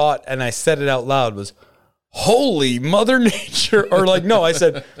thought, and I said it out loud, was, "Holy Mother Nature!" Or like, no, I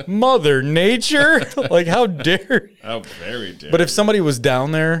said, "Mother Nature!" Like, how dare you? How very dare. But if somebody was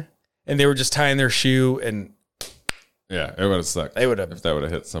down there and they were just tying their shoe and. Yeah, it would have sucked. They would have, if that would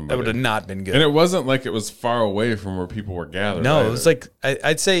have hit somebody. That would have not been good. And it wasn't like it was far away from where people were gathered. No, either. it was like,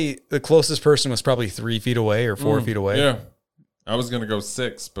 I'd say the closest person was probably 3 feet away or 4 feet away. Yeah. I was going to go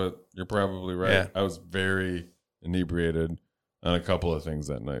 6, but you're probably right. Yeah. I was very inebriated on a couple of things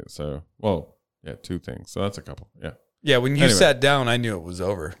that night. So, well, yeah, 2 things. So that's a couple. Yeah. Yeah, when you sat down, I knew it was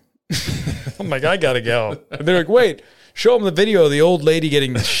over. I'm like, I got to go. And they're like, wait, show them the video of the old lady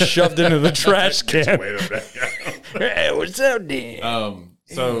getting shoved into the trash can. Hey, what's up, Dan?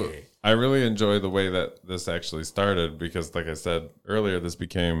 So I really enjoy the way that this actually started because, like I said earlier, this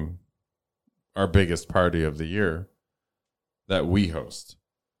became our biggest party of the year that we host.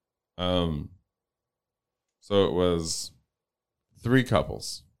 So it was 3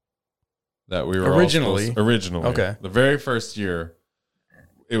 couples that we were originally. Okay. The very first year,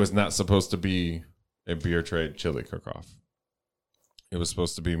 it was not supposed to be a beer trade chili cook-off. It was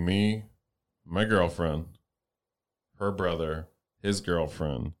supposed to be me, my girlfriend, her brother, his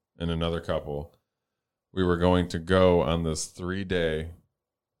girlfriend, and another couple. We were going to go on this 3-day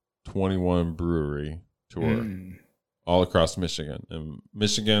 21 brewery tour all across Michigan. In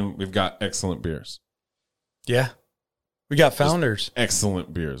Michigan, we've got excellent beers. Yeah. We got Founders. Just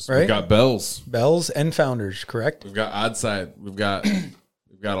excellent beers. Right? We've got Bell's and Founders, correct? We've got Oddside. We've got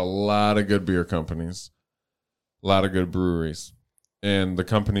a lot of good beer companies, a lot of good breweries. And the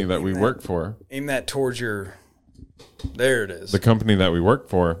company that we work for. Aim that towards your... There it is. The company that we work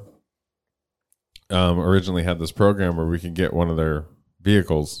for originally had this program where we could get one of their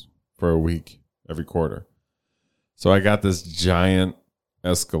vehicles for a week every quarter. So I got this giant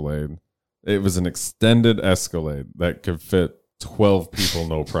Escalade. It was an extended Escalade that could fit 12 people,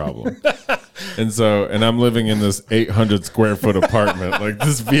 no problem. And I'm living in this 800 square foot apartment. Like,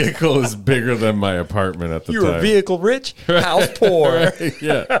 this vehicle is bigger than my apartment at the time. You were vehicle rich, house poor. Right?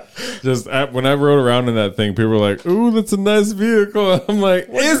 Yeah. Just when I rode around in that thing, people were like, "Ooh, that's a nice vehicle." I'm like,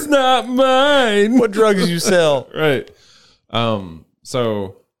 "It's not mine." What drugs you sell? Right.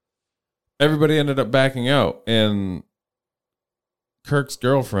 So everybody ended up backing out, and Kirk's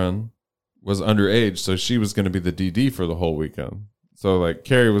girlfriend was underage, so she was going to be the DD for the whole weekend. So, like,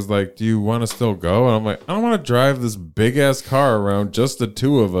 Carrie was like, "Do you want to still go?" And I'm like, "I don't want to drive this big-ass car around just the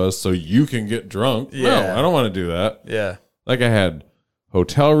 2 of us so you can get drunk. Yeah. No, I don't want to do that." Yeah. Like, I had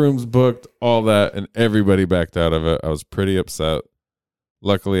hotel rooms booked, all that, and everybody backed out of it. I was pretty upset.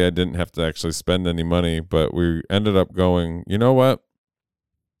 Luckily, I didn't have to actually spend any money, but we ended up going, you know what?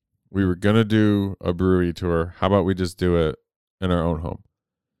 We were going to do a brewery tour. How about we just do it in our own home?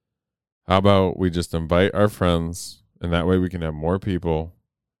 How about we just invite our friends, and that way we can have more people,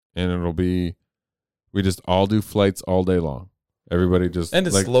 and it'll be, we just all do flights all day long. Everybody just, and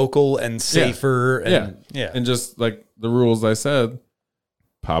it's like, local and safer. And And just like the rules I said,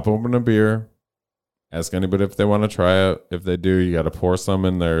 pop open a beer, ask anybody if they want to try it. If they do, you got to pour some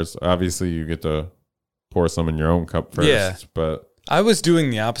in theirs. Obviously, you get to pour some in your own cup first. Yeah. But I was doing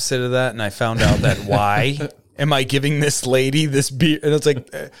the opposite of that, and I found out that why am I giving this lady this beer? And it's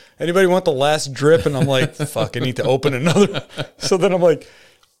like, anybody want the last drip? And I'm like, fuck, I need to open another. So then I'm like,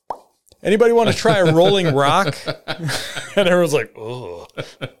 anybody want to try a Rolling Rock? And everyone's like, oh,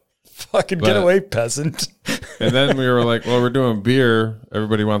 fucking get away, peasant. And then we were like, well, we're doing beer.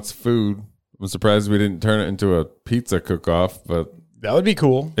 Everybody wants food. I'm surprised we didn't turn it into a pizza cook-off, but that would be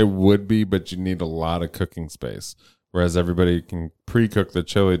cool. It would be, but you need a lot of cooking space. Whereas everybody can pre-cook the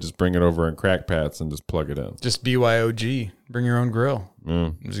chili, just bring it over in crack pats and just plug it in. Just BYOG. Bring your own grill.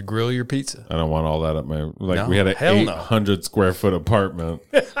 Just grill your pizza. I don't want all that at my... Like, we had an 800 square foot apartment.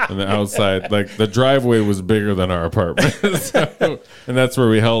 And the outside, like, the driveway was bigger than our apartment. And that's where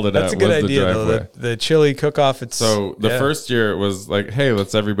we held it that's at. That's a good idea, though. The chili cook-off, it's... So, the first year, it was like, hey,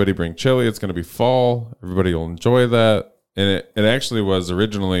 let's everybody bring chili. It's going to be fall. Everybody will enjoy that. And it actually was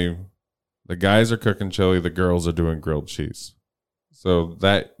originally... The guys are cooking chili. The girls are doing grilled cheese. So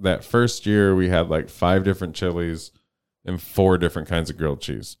that first year, we had like 5 different chilies and 4 different kinds of grilled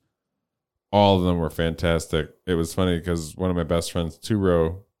cheese. All of them were fantastic. It was funny because one of my best friends,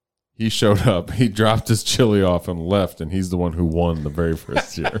 Turo, he showed up. He dropped his chili off and left, and he's the one who won the very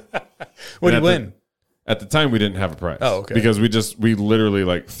first year. What did he win? At the time, we didn't have a prize. Oh, okay. Because we literally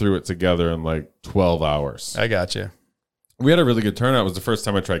like threw it together in like 12 hours. I got you. We had a really good turnout. It was the first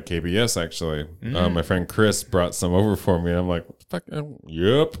time I tried KBS, actually. My friend Chris brought some over for me. I'm like,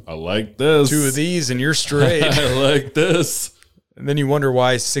 yep, I like this. 2 of these and you're straight. I like this. And then you wonder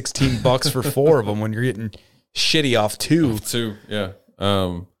why $16 for 4 of them when you're getting shitty off 2. 2, yeah.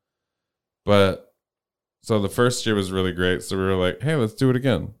 But so the first year was really great. So we were like, hey, let's do it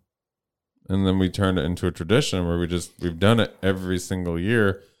again. And then we turned it into a tradition where we've done it every single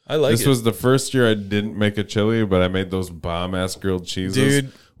year. I like this was the first year I didn't make a chili, but I made those bomb-ass grilled cheeses,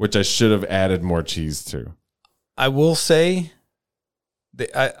 dude, which I should have added more cheese to. I will say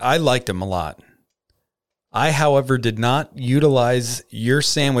I liked them a lot. I, however, did not utilize your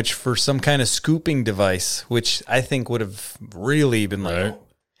sandwich for some kind of scooping device, which I think would have really been like... Right.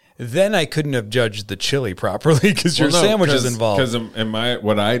 Then I couldn't have judged the chili properly because your sandwich is involved. Because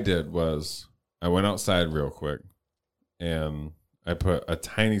what I did was I went outside real quick and... I put a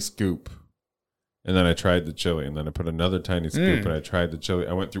tiny scoop, and then I tried the chili, and then I put another tiny scoop, and I tried the chili.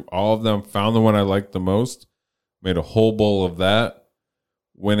 I went through all of them, found the one I liked the most, made a whole bowl of that,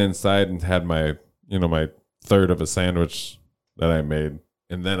 went inside and had my third of a sandwich that I made,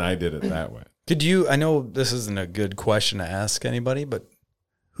 and then I did it that way. I know this isn't a good question to ask anybody, but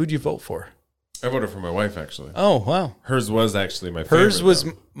who'd you vote for? I voted for my wife, actually. Oh, wow. Hers was actually my favorite. Hers was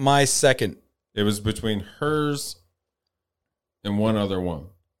my second. It was between hers and one other one.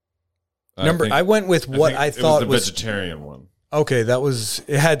 I went with what I thought was the vegetarian one. Okay,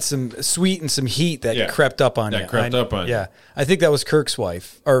 it had some sweet and some heat that crept up on you. That crept up on you. Yeah. I think that was Kirk's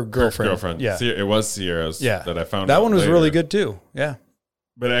wife or girlfriend. Girlfriend. Yeah. It was Sierra's that I found out. That one was later. really good too. Yeah.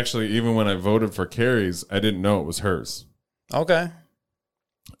 But actually, even when I voted for Carrie's, I didn't know it was hers. Okay.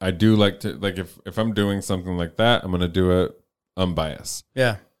 I do like to, if I'm doing something like that, I'm going to do it unbiased.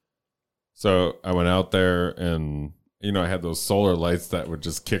 Yeah. So I went out there and... I had those solar lights that would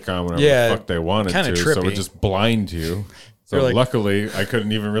just kick on whenever the fuck they wanted to. Trippy. So it would just blind you. So luckily, I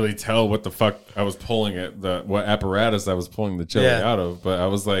couldn't even really tell what the fuck I was pulling what apparatus I was pulling the chili out of. But I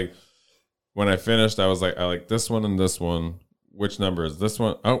was like, when I finished, I was like, I like this one and this one. Which number is this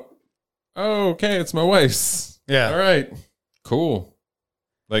one? Oh, okay, it's my wife's. Yeah. All right, cool.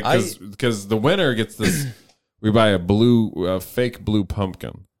 Like, because the winner gets this, we buy a fake blue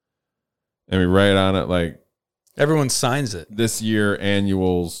pumpkin. And we write on it like, everyone signs it. This year,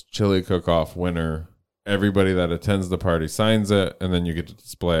 annual's chili cook-off winner. Everybody that attends the party signs it, and then you get to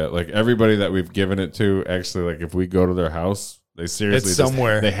display it. Like, everybody that we've given it to, actually, like, if we go to their house, they seriously... It's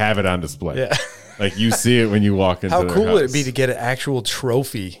somewhere. They have it on display. Yeah. Like, you see it when you walk into their house. How cool would it be to get an actual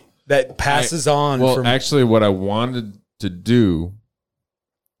trophy that passes on? Well, actually, what I wanted to do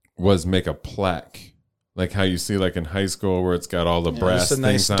was make a plaque. Like how you see like in high school where it's got all the brass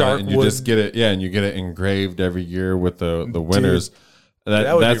things on it, and you just get it, and you get it engraved every year with the winners. Dude.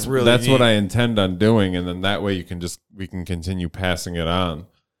 That would be that's really that's what neat. I intend on doing, and then that way we can continue passing it on,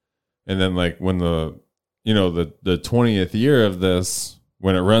 and then like when the 20th year of this,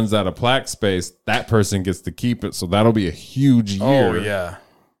 when it runs out of plaque space, that person gets to keep it, so that'll be a huge year. Oh yeah.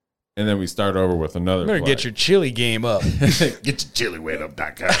 And then we start over with another. You better get your chili game up. get your chili weight up,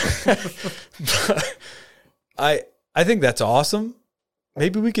 I think that's awesome.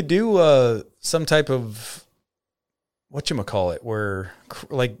 Maybe we could do some type of whatchamacallit, where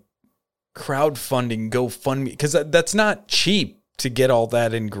like crowdfunding, GoFundMe, because that's not cheap to get all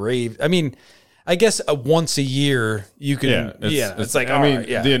that engraved. I mean, I guess once a year you can. It's like, I mean,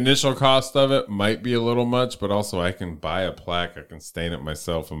 yeah. The initial cost of it might be a little much, but also I can buy a plaque, I can stain it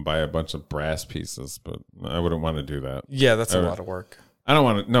myself, and buy a bunch of brass pieces. But I wouldn't want to do that. Yeah, that's a lot of work. I don't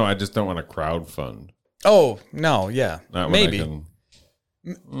want to. No, I just don't want to crowdfund. Oh no, yeah, Not maybe.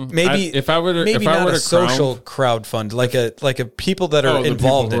 Maybe if I were to, maybe if I not were a to social crowdfund, like a people that are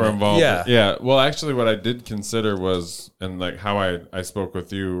involved in it. Yeah, yeah. Well, actually, what I did consider was, and like how I spoke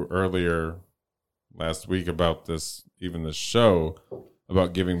with you earlier last week about this, even this show,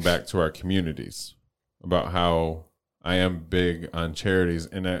 about giving back to our communities, about how I am big on charities,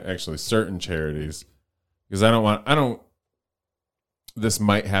 and actually certain charities, because I don't. This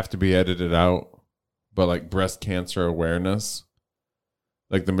might have to be edited out, but like breast cancer awareness.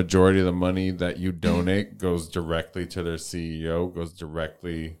 Like the majority of the money that you donate goes directly to their CEO, goes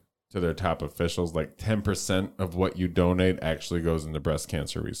directly to their top officials. Like 10% of what you donate actually goes into breast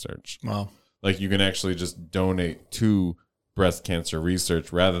cancer research. Wow. Like you can actually just donate to breast cancer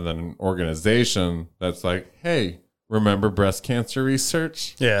research rather than an organization that's like, hey, remember breast cancer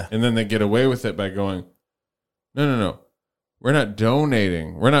research? Yeah. And then they get away with it by going, no. We're not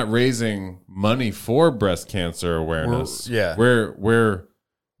donating. We're not raising money for breast cancer awareness.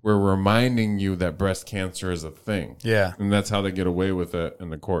 We're reminding you that breast cancer is a thing. Yeah. And that's how they get away with it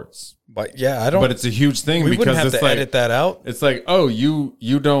in the courts. But yeah, I don't. But it's a huge thing we because wouldn't have it's to like, edit that out. it's like, oh, you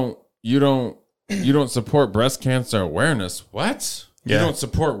don't support breast cancer awareness. What? Yeah. You don't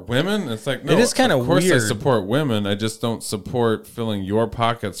support women? It's like, no, It is kinda of course weird. I support women. I just don't support filling your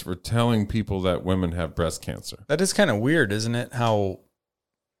pockets for telling people that women have breast cancer. That is kind of weird, isn't it? How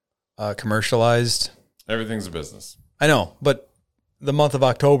commercialized. Everything's a business. I know, but the month of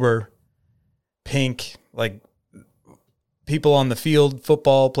October, pink, like people on the field,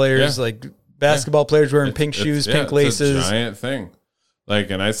 football players, like basketball players wearing pink shoes, pink laces. It's a giant thing.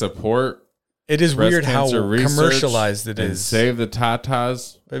 Like, and I support. It is breast weird how cancer research commercialized it and is. Save the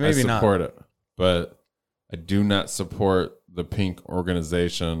Tatas. But maybe I not. support it, but I do not support the pink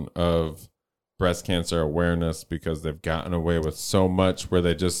organization of breast cancer awareness because they've gotten away with so much where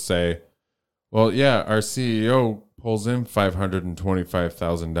they just say, well, yeah, our CEO pulls in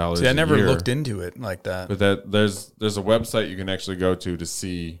 $525,000 See, I never a year. looked into it like that. But that there's a website you can actually go to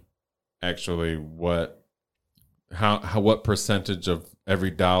see actually what percentage of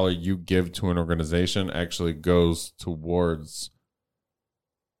every dollar you give to an organization actually goes towards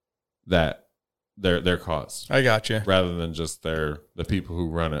that their cause. I got you. Rather than just the people who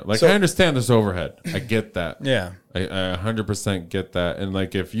run it. Like, So- I understand there's overhead. I get that. Yeah. I 100% get that. And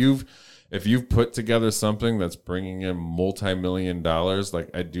like if you've put together something that's bringing in multi-million dollars, like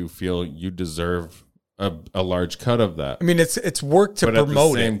I do feel you deserve a large cut of that. I mean, it's work to but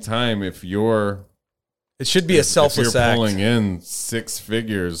promote at the same it. time, if you're It should be a selfless if you're act. pulling in six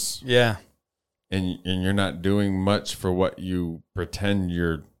figures Yeah. and you're not doing much for what you pretend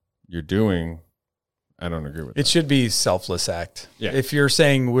you're doing, I don't agree with It should be selfless act. Yeah. If you're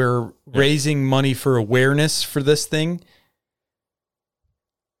saying we're raising money for awareness for this thing,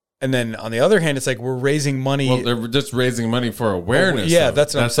 and then on the other hand, it's like we're raising money. Well, they're just raising money for awareness. Yeah, though.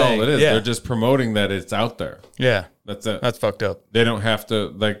 that's what I'm saying. all it is. Yeah. They're just promoting that it's out there. Yeah. That's it. That's fucked up. They don't have to,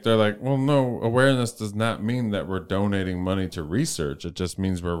 like, they're like, well, no, awareness does not mean that we're donating money to research. It just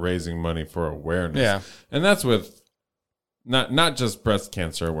means we're raising money for awareness. Yeah. And that's with not just breast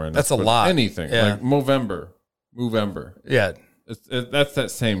cancer awareness. That's a but lot. Anything. Yeah. Like Movember. Yeah. That's that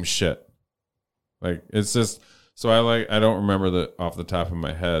same shit. Like, it's just, so I don't remember off the top of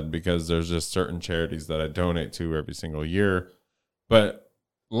my head because there's just certain charities that I donate to every single year. But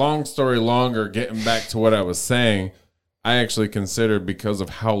long story longer, getting back to what I was saying, I actually considered, because of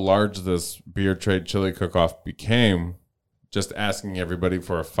how large this Beer Trade Chili Cook-Off became, just asking everybody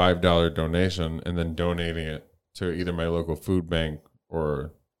for a $5 donation and then donating it to either my local food bank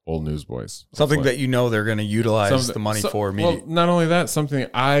or Old Newsboys. Something that you know they're going to utilize the money for immediately. Well, not only that, something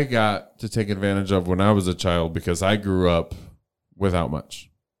I got to take advantage of when I was a child because I grew up without much.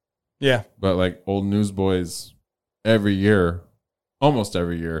 Yeah. But like Old Newsboys, every year, almost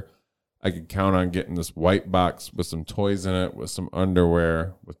every year, I could count on getting this white box with some toys in it, with some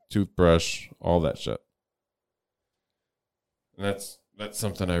underwear, with toothbrush, all that shit. And that's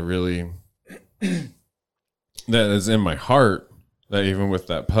something I really that is in my heart. That even with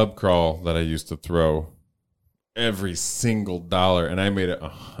that pub crawl that I used to throw every single dollar, and I made it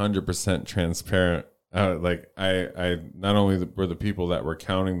 100% transparent. I not only were the people that were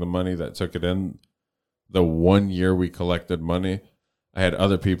counting the money that took it in the 1 year we collected money, I had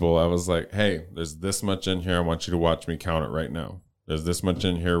other people. I was like, hey, there's this much in here. I want you to watch me count it right now. There's this much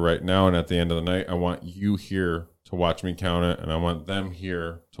in here right now. And at the end of the night, I want you here to watch me count it. And I want them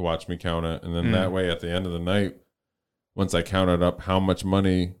here to watch me count it. And then that way, at the end of the night, once I counted up how much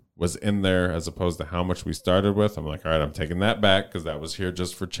money was in there as opposed to how much we started with, I'm like, all right, I'm taking that back because that was here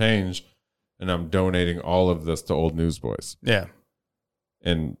just for change. And I'm donating all of this to Old Newsboys. Yeah.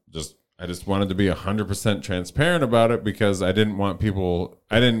 And I just wanted to be 100% transparent about it because I didn't want people,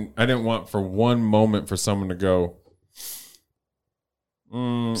 I didn't want for one moment for someone to go,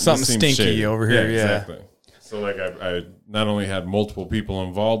 something stinky shady over here. Yeah. Exactly. So like I not only had multiple people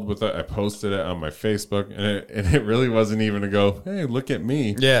involved with it, I posted it on my Facebook, and it really wasn't even to go, hey, look at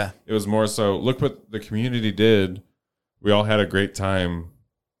me. Yeah. It was more so, look what the community did. We all had a great time,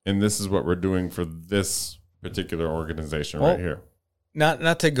 and this is what we're doing for this particular organization right here.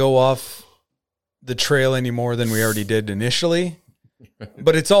 Not to go off the trail any more than we already did initially,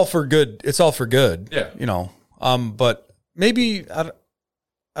 but it's all for good. It's all for good. Yeah. You know. But maybe I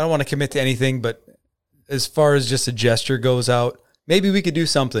don't want to commit to anything, but as far as just a gesture goes out, maybe we could do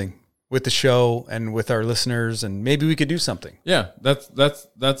something with the show and with our listeners, and maybe we could do something. Yeah, that's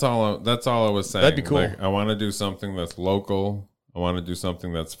all I was saying. That'd be cool. Like, I want to do something that's local. I want to do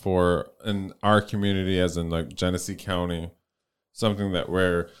something that's for in our community, as in like Genesee County. Something that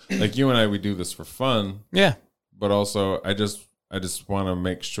where like you and I, we do this for fun. Yeah. But also I just want to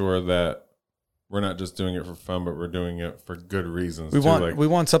make sure that we're not just doing it for fun, but we're doing it for good reasons. We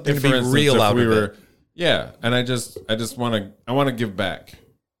want something to be real out of it. Yeah. And I want to give back.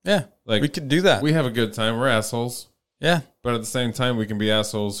 Yeah. Like we could do that. We have a good time. We're assholes. Yeah. But at the same time, we can be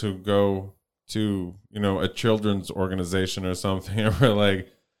assholes who go to, a children's organization or something. And we're like,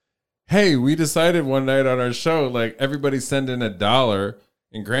 hey, we decided one night on our show, like everybody send in $1.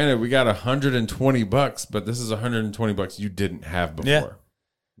 And granted, we got $120, but this is $120 you didn't have before. Yeah.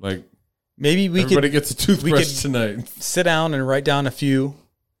 Like maybe everybody gets a toothbrush tonight. Sit down and write down a few,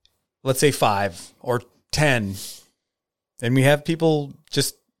 let's say 5 or 10. And we have people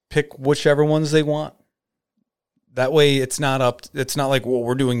just pick whichever ones they want. That way it's not like, well,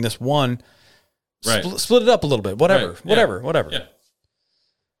 we're doing this one. Right. Split it up a little bit. Whatever. Right. Yeah. Whatever. Yeah.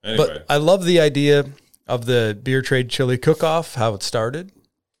 Anyway. But I love the idea of the Beer Trade Chili Cook-Off, how it started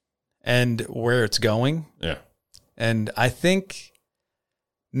and where it's going. Yeah. And I think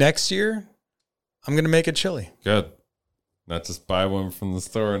next year I'm going to make a chili. Good. Not just buy one from the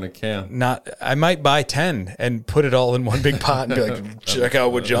store in a can. I might buy 10 and put it all in one big pot and be like, check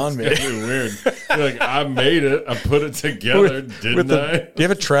out what John made. It's weird. You're like, I made it. I put it together, didn't I? Do you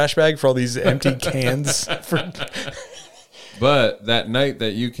have a trash bag for all these empty cans? But that night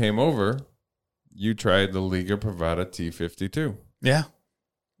that you came over, you tried the Liga Privada T52. Yeah.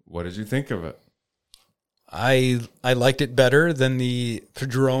 What did you think of it? I liked it better than the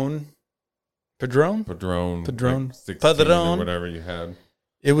Padron. Padron. Like 16 or whatever you had.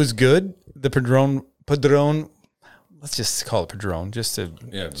 It was good. The Padron. Let's just call it Padron, just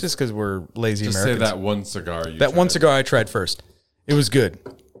because we're lazy just Americans. Say that one cigar. One cigar I tried first. It was good.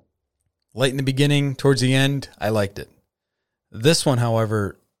 Late in the beginning, towards the end, I liked it. This one,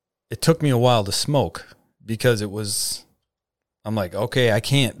 however, it took me a while to smoke because I'm like, okay, I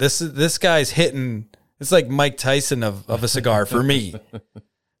can't. This guy's hitting. It's like Mike Tyson of a cigar for me.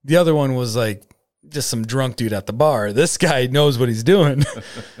 The other one was like just some drunk dude at the bar. This guy knows what he's doing.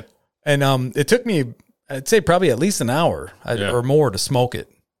 And it took me, I'd say probably at least an hour or more to smoke it.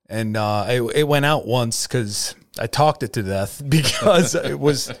 And it went out once because I talked it to death because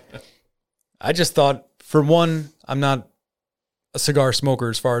I just thought, for one, I'm not a cigar smoker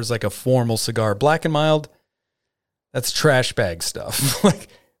as far as like a formal cigar. Black and Mild, that's trash bag stuff. Like,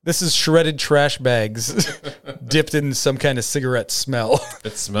 this is shredded trash bags dipped in some kind of cigarette smell.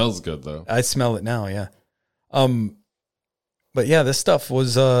 It smells good though. I smell it now, yeah. But yeah, this stuff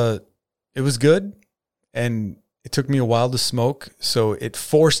was it was good, and it took me a while to smoke, so it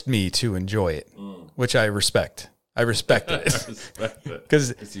forced me to enjoy it, which I respect. I respect it. I respect it.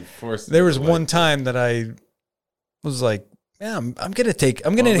 Because there was one time that I was like, yeah, I'm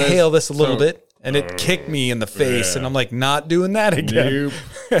gonna inhale this a little bit. And it kicked me in the face, and I'm like, not doing that again.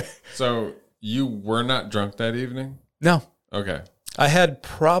 Nope. So you were not drunk that evening? No. Okay. I had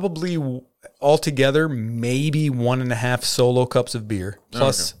probably altogether maybe 1.5 solo cups of beer.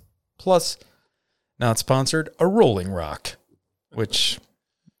 Plus, not sponsored, a Rolling Rock, which, You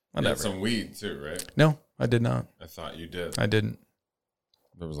had whatever. some weed too, right? No, I did not. I thought you did. I didn't.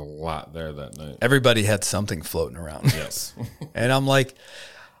 There was a lot there that night. Everybody had something floating around. Yes. And I'm like,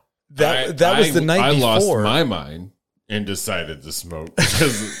 that was the night before. I lost my mind and decided to smoke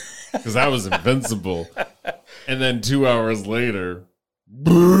because I was invincible. And then 2 hours later,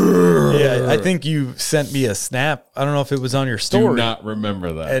 Yeah, I think you sent me a snap. I don't know if it was on your story. do not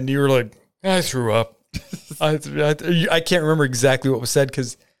remember that. And you were like, I threw up. I can't remember exactly what was said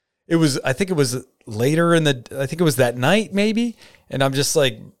because I think it was later I think it was that night maybe. And I'm just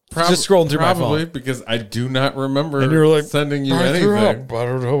like, just scrolling through my phone. Because I do not remember And you were like, sending you I threw anything. up. I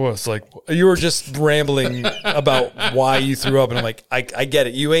don't know. It's like, you were just rambling about why you threw up. And I'm like, I get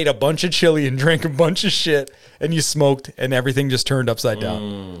it. You ate a bunch of chili and drank a bunch of shit and you smoked and everything just turned upside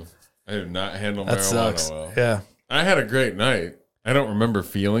down. I did not handle That marijuana sucks. well. Yeah. I had a great night. I don't remember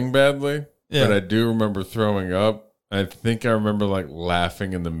feeling badly, but I do remember throwing up. I think I remember like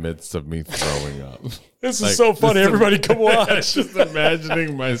laughing in the midst of me throwing up. This Like, is so funny. Everybody come watch. Just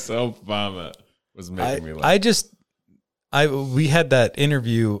imagining myself vomit was making me laugh. We had that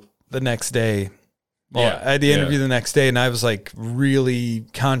interview the next day. Well, Yeah, I had the interview the next day and I was like really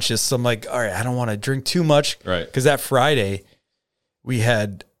conscious. So I'm like, all right, I don't want to drink too much. Right. Because that Friday we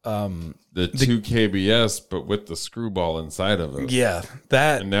had, the 2 KBS, but with the screwball inside of it. yeah,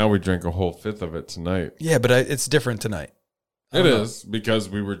 that, And now we drink a whole fifth of it tonight. yeah, but it's different tonight. It is because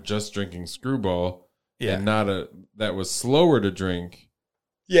we were just drinking screwball. Yeah. And that was slower to drink.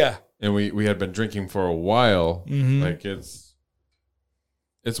 Yeah. And we had been drinking for a while. Mhm. Like it's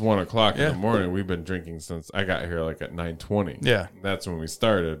 1 o'clock in Yeah. the morning. We've been drinking since I got here like at 9:20. Yeah. That's when we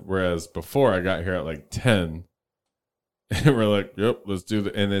started. Whereas before I got here at like 10. And we're like, yep, let's do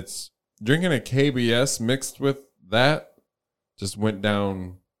the and it's drinking a KBS mixed with that just went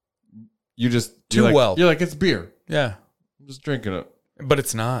down. You're well. You're like, it's beer. Yeah. I'm just drinking it. But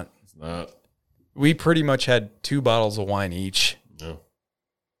it's not. It's not. We pretty much had 2 bottles of wine each. No.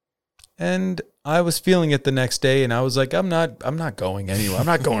 And I was feeling it the next day and I was like, I'm not going anywhere. I'm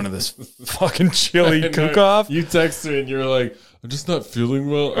not going to this fucking chili cook off. You text me and you're like, I'm just not feeling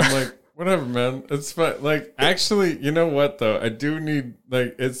well. I'm like, whatever, man. It's fine. Like, actually, you know what though? I do need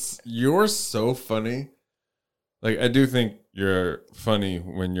you're so funny. Like, I do think you're funny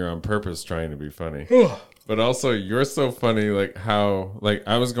when you're on purpose trying to be funny. But also you're so funny, like how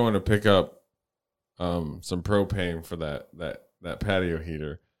I was going to pick up some propane for that patio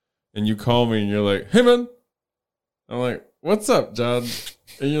heater. And you call me and you're like, hey man. I'm like, what's up, John?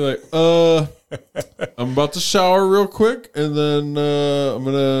 And you're like, I'm about to shower real quick and then I'm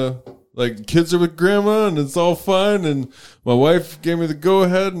gonna kids are with grandma and it's all fine and my wife gave me the go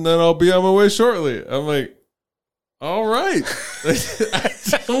ahead and then I'll be on my way shortly. I'm like, all right.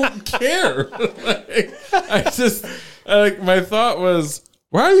 I don't care. My thought was,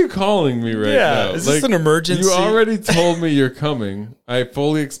 why are you calling me right now? Is this an emergency? You already told me you're coming. I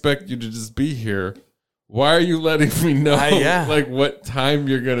fully expect you to just be here. Why are you letting me know what time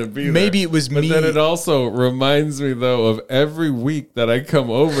you're going to be there? Maybe it was but me. Then it also reminds me, though, of every week that I come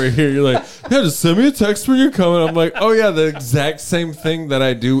over here. You're like, yeah, just send me a text when you're coming. I'm like, oh, yeah, the exact same thing that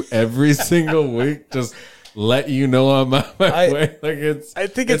I do every single week. Just let you know I'm on my way. I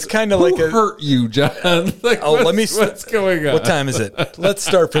think it's kind of like who hurt you, John? What's going on? What time is it? Let's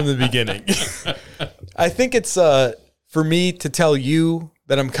start from the beginning. I think it's for me to tell you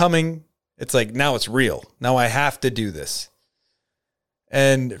that I'm coming. It's like, now it's real. Now I have to do this.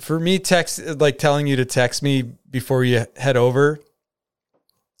 And for me, telling you to text me before you head over,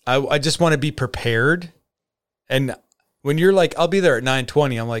 I just want to be prepared. And when you're like, I'll be there at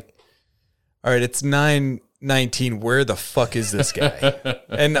 9:20, I'm like, all right, it's 9:19. Where the fuck is this guy?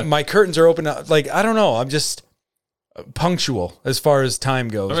 And my curtains are open. Like, I don't know. I'm just punctual as far as time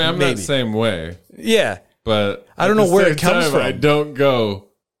goes. I mean, I'm not the same way. Yeah. But I don't know where it comes from. I don't go,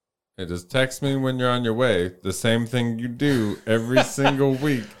 hey, just text me when you're on your way. The same thing you do every single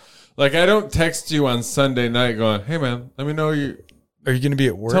week. Like, I don't text you on Sunday night going, hey, man, let me know you. Are you going to be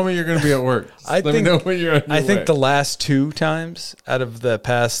at work? Tell me you're going to be at work. Let me know when you're on your way. I think the last 2 times out of the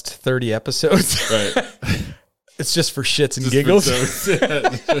past 30 episodes, right. It's just for shits and giggles.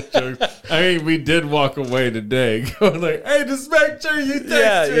 I mean, we did walk away today going like, hey, just make sure you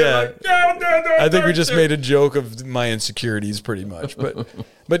text me. Yeah. Like, no, I think we just made a joke of my insecurities pretty much.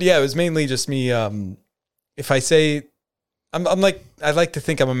 But yeah, it was mainly just me. If I say, I'm like, I like to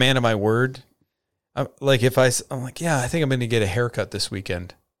think I'm a man of my word. I'm like, I'm like, yeah, I think I'm going to get a haircut this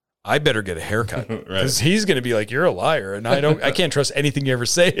weekend. I better get a haircut Right. because he's going to be like, you're a liar. And I can't trust anything you ever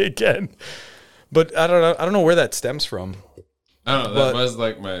say again. But I don't know where that stems from. I don't know. That was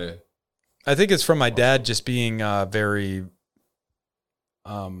like my. I think it's from my dad just being very,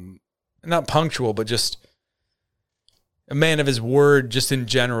 not punctual, but just a man of his word, just in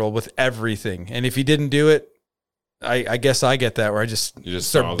general with everything. And if he didn't do it, I guess I get that where I just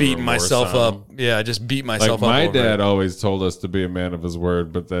start beating myself up. Yeah, I just beat myself up. My dad always told us to be a man of his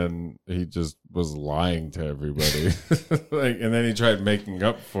word, but then he just was lying to everybody. And then he tried making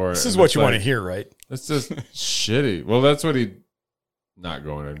up for it. This is what you want to hear, right? It's just shitty. Well, that's what he. Not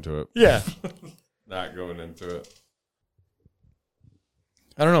going into it. Yeah. Not going into it.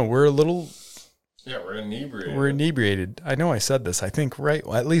 I don't know. We're inebriated. We're inebriated. I know I said this, I think, right?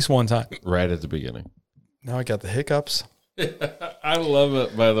 At least one time. Right at the beginning. Now I got the hiccups. I love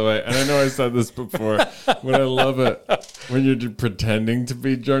it, by the way. And I know I said this before, but I love it when you're pretending to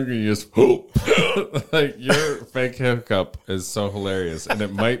be drunk and you just like your fake hiccup is so hilarious. And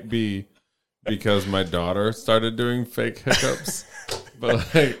it might be because my daughter started doing fake hiccups.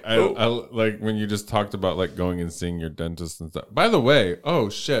 But like I like when you just talked about like going and seeing your dentist and stuff. By the way, oh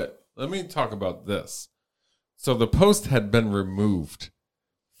shit, let me talk about this. So the post had been removed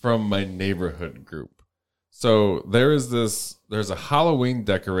from my neighborhood group. So there's a Halloween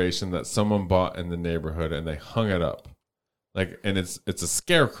decoration that someone bought in the neighborhood and they hung it up. Like, and it's a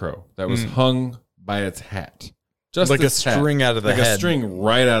scarecrow that was hung by its hat. Just like a string out of the head. Like a string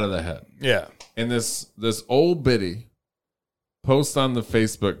right out of the head. Yeah. And this old biddy post on the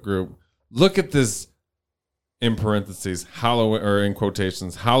Facebook group, look at this, in parentheses, Halloween, or in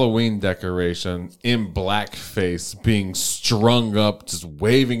quotations, Halloween decoration in blackface being strung up, just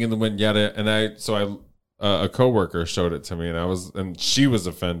waving in the wind, yada. And a coworker showed it to me and she was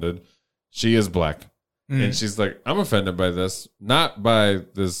offended. She is black. And she's like, I'm offended by this, not by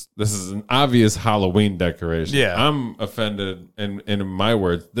this. This is an obvious Halloween decoration. Yeah. I'm offended. And in my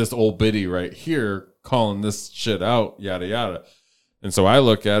words, this old biddy right here calling this shit out, yada, yada. And so I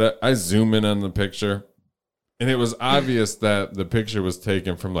look at it, I zoom in on the picture, and it was obvious that the picture was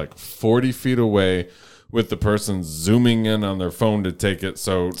taken from like 40 feet away with the person zooming in on their phone to take it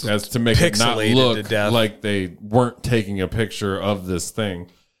so as to make it not look like they weren't taking a picture of this thing.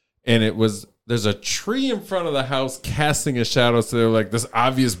 And there's a tree in front of the house casting a shadow, so they're like this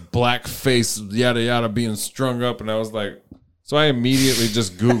obvious black face, yada, yada, being strung up. And I was like, so I immediately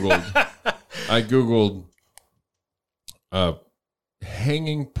just Googled. I Googled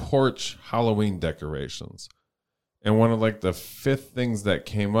hanging porch Halloween decorations. And one of like the 5th things that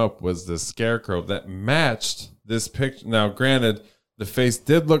came up was the scarecrow that matched this picture. Now, granted, the face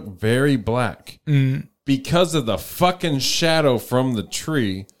did look very black because of the fucking shadow from the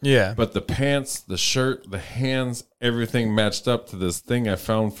tree. Yeah. But the pants, the shirt, the hands, everything matched up to this thing I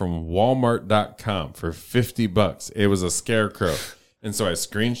found from Walmart.com for $50. It was a scarecrow. And so I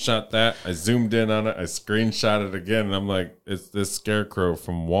screenshot that. I zoomed in on it. I screenshot it again. And I'm like, it's this scarecrow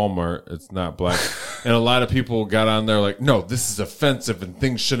from Walmart. It's not black. And a lot of people got on there like, no, this is offensive and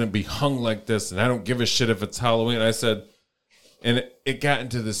things shouldn't be hung like this. And I don't give a shit if it's Halloween. I said, and it got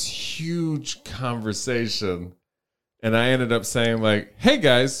into this huge conversation. And I ended up saying like, hey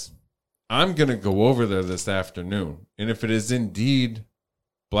guys, I'm going to go over there this afternoon. And if it is indeed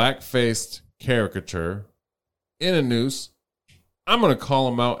black-faced caricature in a noose, I'm going to call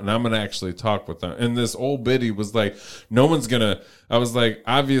them out and I'm going to actually talk with them. And this old biddy was like, no one's going to, I was like,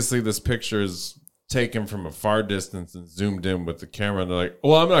 obviously this picture is taken from a far distance and zoomed in with the camera. And they're like,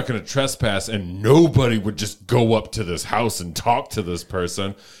 well, I'm not going to trespass. And nobody would just go up to this house and talk to this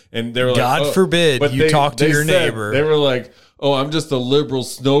person. And they were like, God forbid you talk to your neighbor. They were like, oh, I'm just a liberal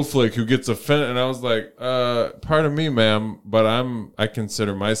snowflake who gets offended. And I was like, pardon me, ma'am, but I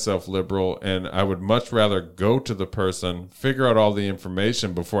consider myself liberal, and I would much rather go to the person, figure out all the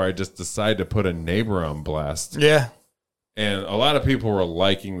information before I just decide to put a neighbor on blast. Yeah. And a lot of people were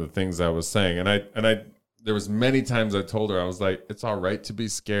liking the things I was saying. And I there was many times I told her, I was like, it's all right to be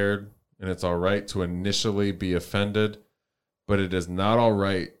scared and it's all right to initially be offended, but it is not all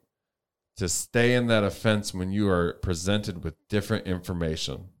right to stay in that offense when you are presented with different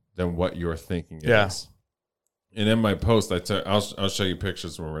information than what you're thinking it is. And in my post, I'll show you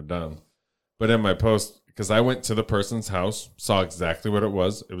pictures when we're done. But in my post, because I went to the person's house, saw exactly what it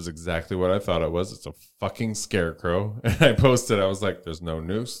was. It was exactly what I thought it was. It's a fucking scarecrow. And I posted, I was like, there's no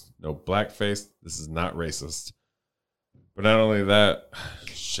noose, no blackface. This is not racist. But not only that,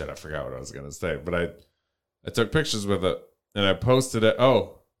 shit, I forgot what I was going to say. But I took pictures with it and I posted it.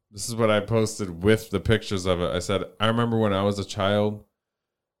 Oh, this is what I posted with the pictures of it. I said, I remember when I was a child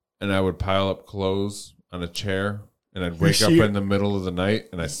and I would pile up clothes on a chair and I'd wake up in the middle of the night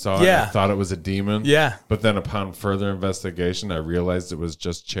and I saw it and I thought it was a demon. Yeah. But then upon further investigation, I realized it was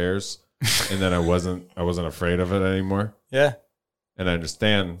just chairs, and then I wasn't afraid of it anymore. Yeah. And I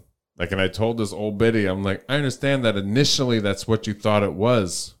understand. Like, and I told this old biddy, I'm like, I understand that initially that's what you thought it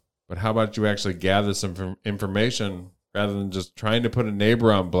was, but how about you actually gather some information rather than just trying to put a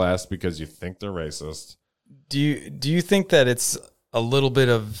neighbor on blast because you think they're racist? Do you think that it's a little bit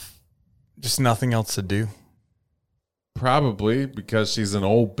of just nothing else to do? Probably, because she's an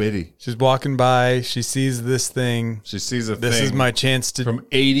old biddy. She's walking by. She sees this thing. She sees a thing. This is my chance to from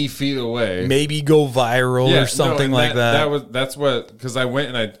 80 feet away, maybe go viral or something like that. That's what, because I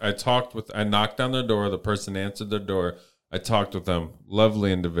went and I knocked on their door. The person answered their door. I talked with them.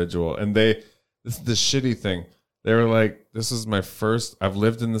 Lovely individual. And this is the shitty thing. They were like, this is my first, I've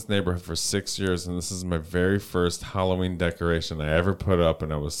lived in this neighborhood for 6 years, and this is my very first Halloween decoration I ever put up,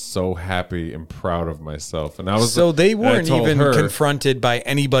 and I was so happy and proud of myself. And I was so they weren't even confronted by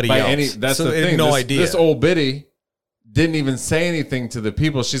anybody else. That's so the they thing. had no idea. This old biddy didn't even say anything to the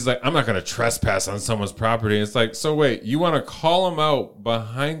people. She's like, I'm not going to trespass on someone's property. And it's like, so wait, you want to call them out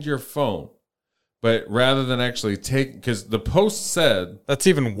behind your phone? But rather than actually because the post said... That's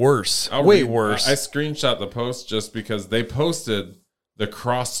even worse. Way worse. I screenshot the post just because they posted the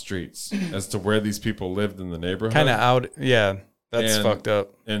cross streets as to where these people lived in the neighborhood. Kind of out. Yeah, that's fucked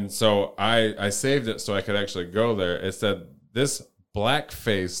up. And so I saved it so I could actually go there. It said, this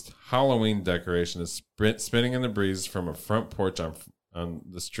black-faced Halloween decoration is spinning in the breeze from a front porch on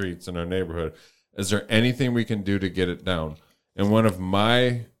the streets in our neighborhood. Is there anything we can do to get it down? And one of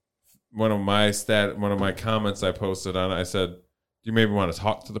my comments I posted on it, I said, do you maybe want to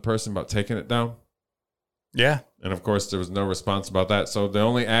talk to the person about taking it down? Yeah. And of course there was no response about that. So the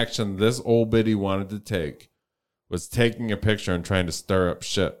only action this old biddy wanted to take was taking a picture and trying to stir up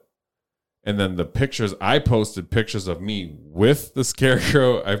shit. And then the pictures, I posted pictures of me with the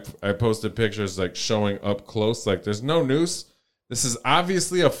scarecrow. I posted pictures like showing up close, like there's no noose. This is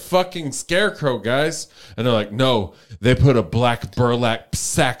obviously a fucking scarecrow, guys. And they're like, no, they put a black burlap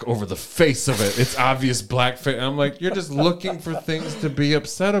sack over the face of it. It's obvious black face. I'm like, you're just looking for things to be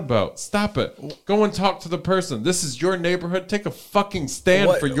upset about. Stop it. Go and talk to the person. This is your neighborhood. Take a fucking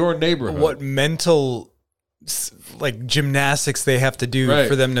stand for your neighborhood. What mental gymnastics they have to do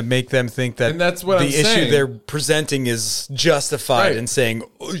for them to make them think that, and that's what the I'm issue saying. They're presenting is justified and saying,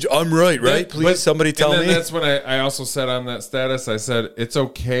 I'm right? Please, somebody tell me. That's when I also said on that status, I said, it's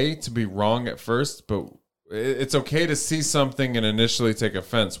okay to be wrong at first, but it's okay to see something and initially take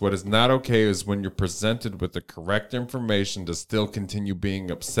offense. What is not okay is when you're presented with the correct information to still continue being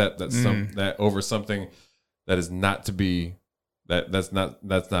upset that over something that is not to be, that's not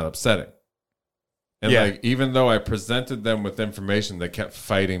upsetting. And even though I presented them with information, they kept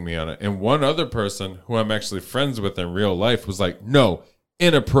fighting me on it. And one other person who I'm actually friends with in real life was like, no,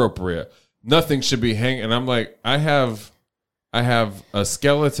 inappropriate. Nothing should be hanging. And I'm like, I have a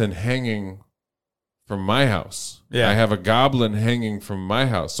skeleton hanging from my house. Yeah. I have a goblin hanging from my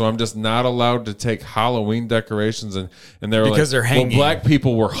house. So I'm just not allowed to take Halloween decorations. And they were because they're hanging. Well, black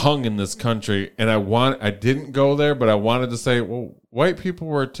people were hung in this country. And I didn't go there, but I wanted to say, well, white people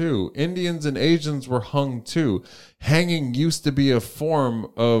were too. Indians and Asians were hung too. Hanging used to be a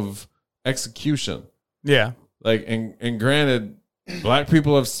form of execution. Yeah. And granted, black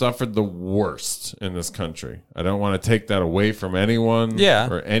people have suffered the worst in this country. I don't want to take that away from anyone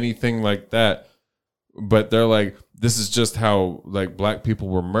or anything like that. But they're like, this is just how black people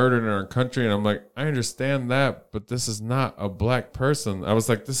were murdered in our country. And I'm like, I understand that, but this is not a black person. I was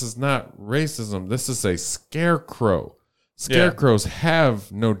like, this is not racism. This is a scarecrow. Scarecrows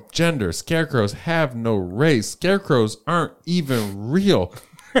have no gender. Scarecrows have no race. Scarecrows aren't even real.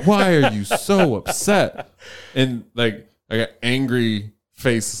 Why are you so upset? And I got angry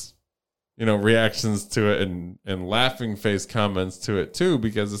face, reactions to it and laughing face comments to it too,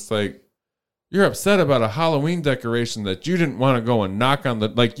 because it's like, you're upset about a Halloween decoration that you didn't want to go and knock on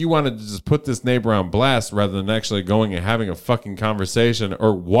you wanted to just put this neighbor on blast rather than actually going and having a fucking conversation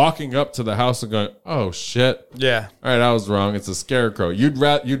or walking up to the house and going, oh shit. Yeah. All right, I was wrong. It's a scarecrow. You'd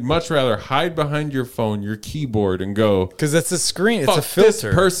much rather hide behind your phone, your keyboard, and go. Because that's a screen. It's a filter.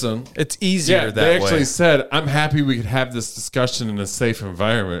 This person. It's easier that way. They actually said, I'm happy we could have this discussion in a safe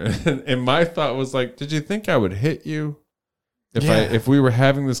environment. And my thought was like, did you think I would hit you? If we were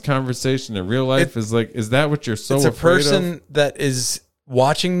having this conversation in real life, is that what you're so afraid of? It's a person that is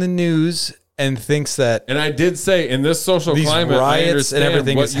watching the news and thinks that. And I did say in this social climate, riots and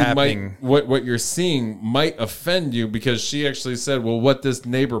everything is happening. What you're seeing might offend you, because she actually said, well, what this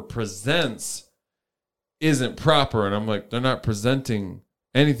neighbor presents isn't proper. And I'm like, they're not presenting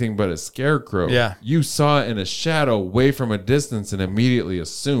anything but a scarecrow. Yeah. You saw it in a shadow way from a distance and immediately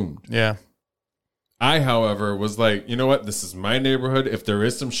assumed. Yeah. I, however, was like, you know what? This is my neighborhood. If there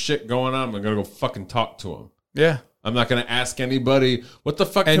is some shit going on, I'm going to go fucking talk to him. Yeah. I'm not going to ask anybody, what the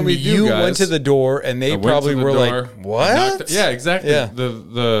fuck And can we do, you guys? went to the door, and they probably were like, what? Yeah, exactly. Yeah.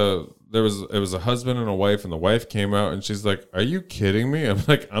 It was a husband and a wife, and the wife came out, and she's like, are you kidding me? I'm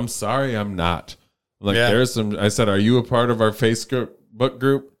like, I'm sorry, I'm not. I'm like, I said, are you a part of our Facebook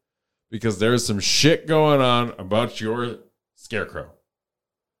group? Because there's some shit going on about your scarecrow.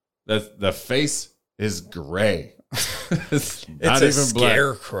 The face is gray. It's not It's a even black.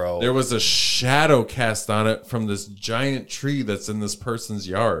 scarecrow. There was a shadow cast on it from this giant tree that's in this person's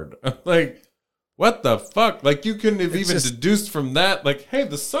yard. I'm like, what the fuck? Like, you couldn't have even deduced from that, like, hey,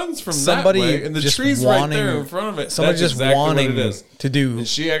 the sun's from that way, and the tree's right there in front of it. Somebody That's just exactly wanting what it is. to do. And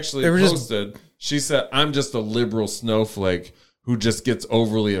she actually They were just- posted, she said, I'm just a liberal snowflake who just gets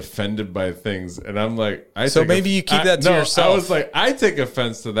overly offended by things. And I'm like, So maybe you keep that to yourself. I was like, I take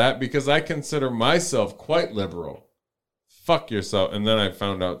offense to that because I consider myself quite liberal. Fuck yourself. And then I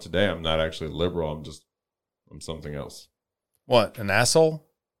found out today I'm not actually liberal. I'm something else. What, an asshole?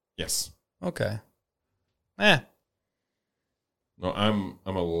 Yes. Okay. No, I'm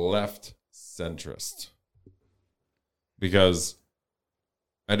a left centrist because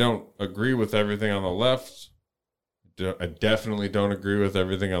I don't agree with everything on the left. I definitely don't agree with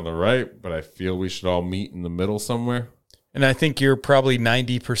everything on the right, but I feel we should all meet in the middle somewhere. And I think you're probably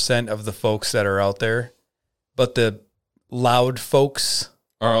 90% of the folks that are out there, but the loud folks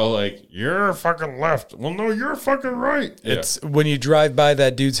are all like, you're fucking left. Well, no, you're fucking right. It's when you drive by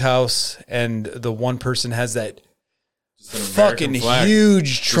that dude's house and the one person has that fucking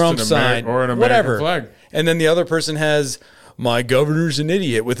huge Trump sign or an American whatever flag. And then the other person has, my governor's an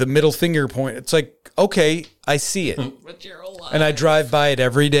idiot, with a middle finger point. It's like, okay, I see it. But you're alive. And I drive by it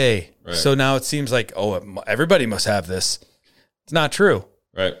every day. Right. So now it seems like, oh, everybody must have this. It's not true.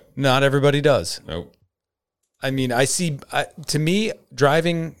 Right. Not everybody does. Nope. I mean, to me,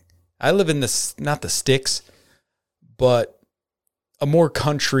 driving, I live in this, not the sticks, but a more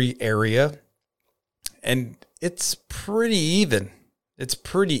country area. And it's pretty even. It's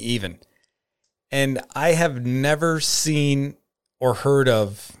pretty even. And I have never seen or heard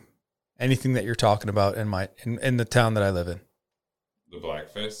of anything that you're talking about in the town that I live in. The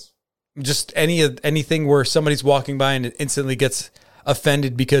blackface? Just anything where somebody's walking by and it instantly gets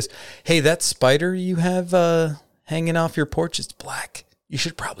offended because, hey, that spider you have hanging off your porch is black. You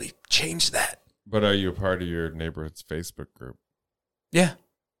should probably change that. But are you a part of your neighborhood's Facebook group? Yeah.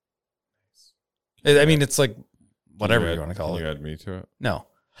 I mean, it's like whatever you want to call it. You add me to it? No.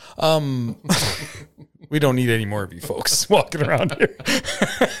 We don't need any more of you folks walking around here.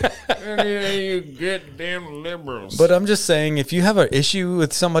 You goddamn liberals. But I'm just saying, if you have an issue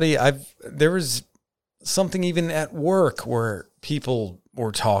with somebody, there was something even at work where people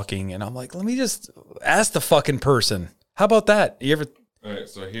were talking, and I'm like, let me just ask the fucking person. How about that? You ever? All right,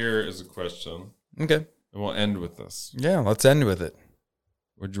 so here is a question. Okay. And we'll end with this. Yeah, let's end with it.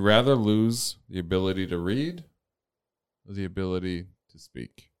 Would you rather lose the ability to read or the ability to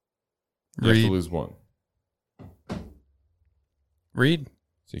speak? You have to lose one. Read.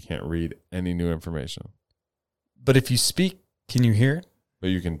 So you can't read any new information. But if you speak, can you hear it? But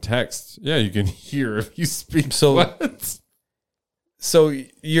you can text. Yeah, you can hear if you speak. So, what? So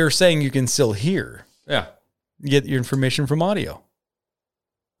you're saying you can still hear? Yeah. You get your information from audio.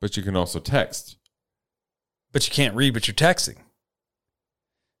 But you can also text. But you can't read, but you're texting.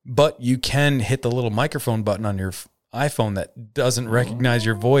 But you can hit the little microphone button on your iPhone that doesn't recognize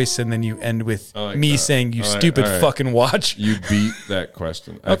your voice, and then you end with me saying, you stupid fucking watch. You beat that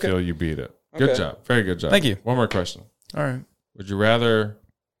question. I feel you beat it. Good job. Very good job. Thank you. One more question. All right. Would you rather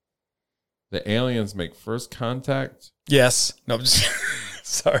the aliens make first contact? Yes. No, I'm just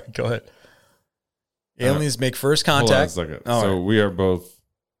sorry. Go ahead. Aliens make first contact. Hold on a second. So we are both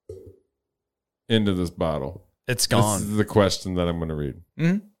into this bottle. It's gone. This is the question that I'm going to read.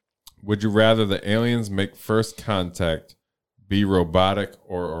 Mm-hmm. Would you rather the aliens make first contact be robotic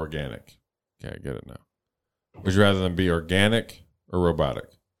or organic? Okay, I get it now. Would you rather them be organic or robotic?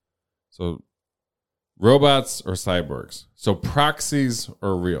 So robots or cyborgs? So proxies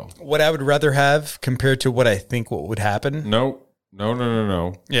or real? What I would rather have compared to what I think what would happen? No.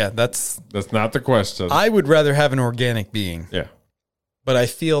 Yeah, that's not the question. I would rather have an organic being. Yeah. But I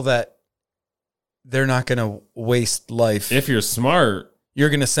feel that they're not going to waste life. If you're smart, you're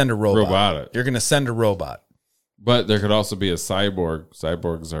going to send a robot. Robotic. You're going to send a robot. But there could also be a cyborg.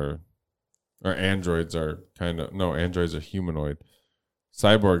 Cyborgs are, or androids are androids are humanoid.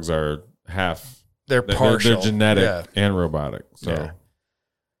 Cyborgs are half. They're partial. They're genetic and robotic. So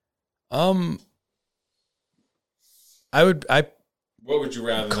What would you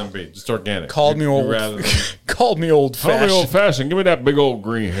rather than be? Just organic. Called me old. Called me old Call me fashioned. old fashioned. Give me that big old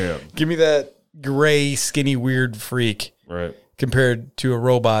green head. Give me that gray, skinny, weird freak. Right. Compared to a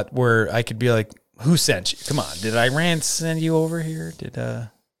robot where I could be like, who sent you? Come on. Did Iran send you over here? Did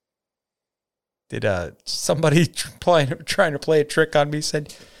somebody trying to play a trick on me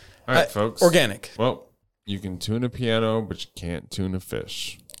said, all right, folks. Organic. Well, you can tune a piano, but you can't tune a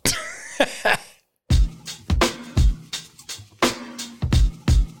fish.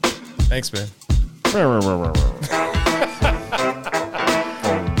 Thanks, man.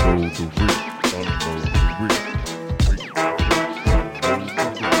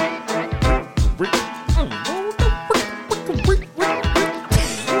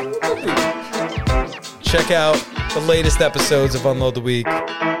 Check out the latest episodes of Unload the Week.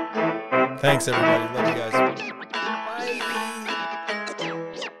 Thanks, everybody. Love you guys. Bye.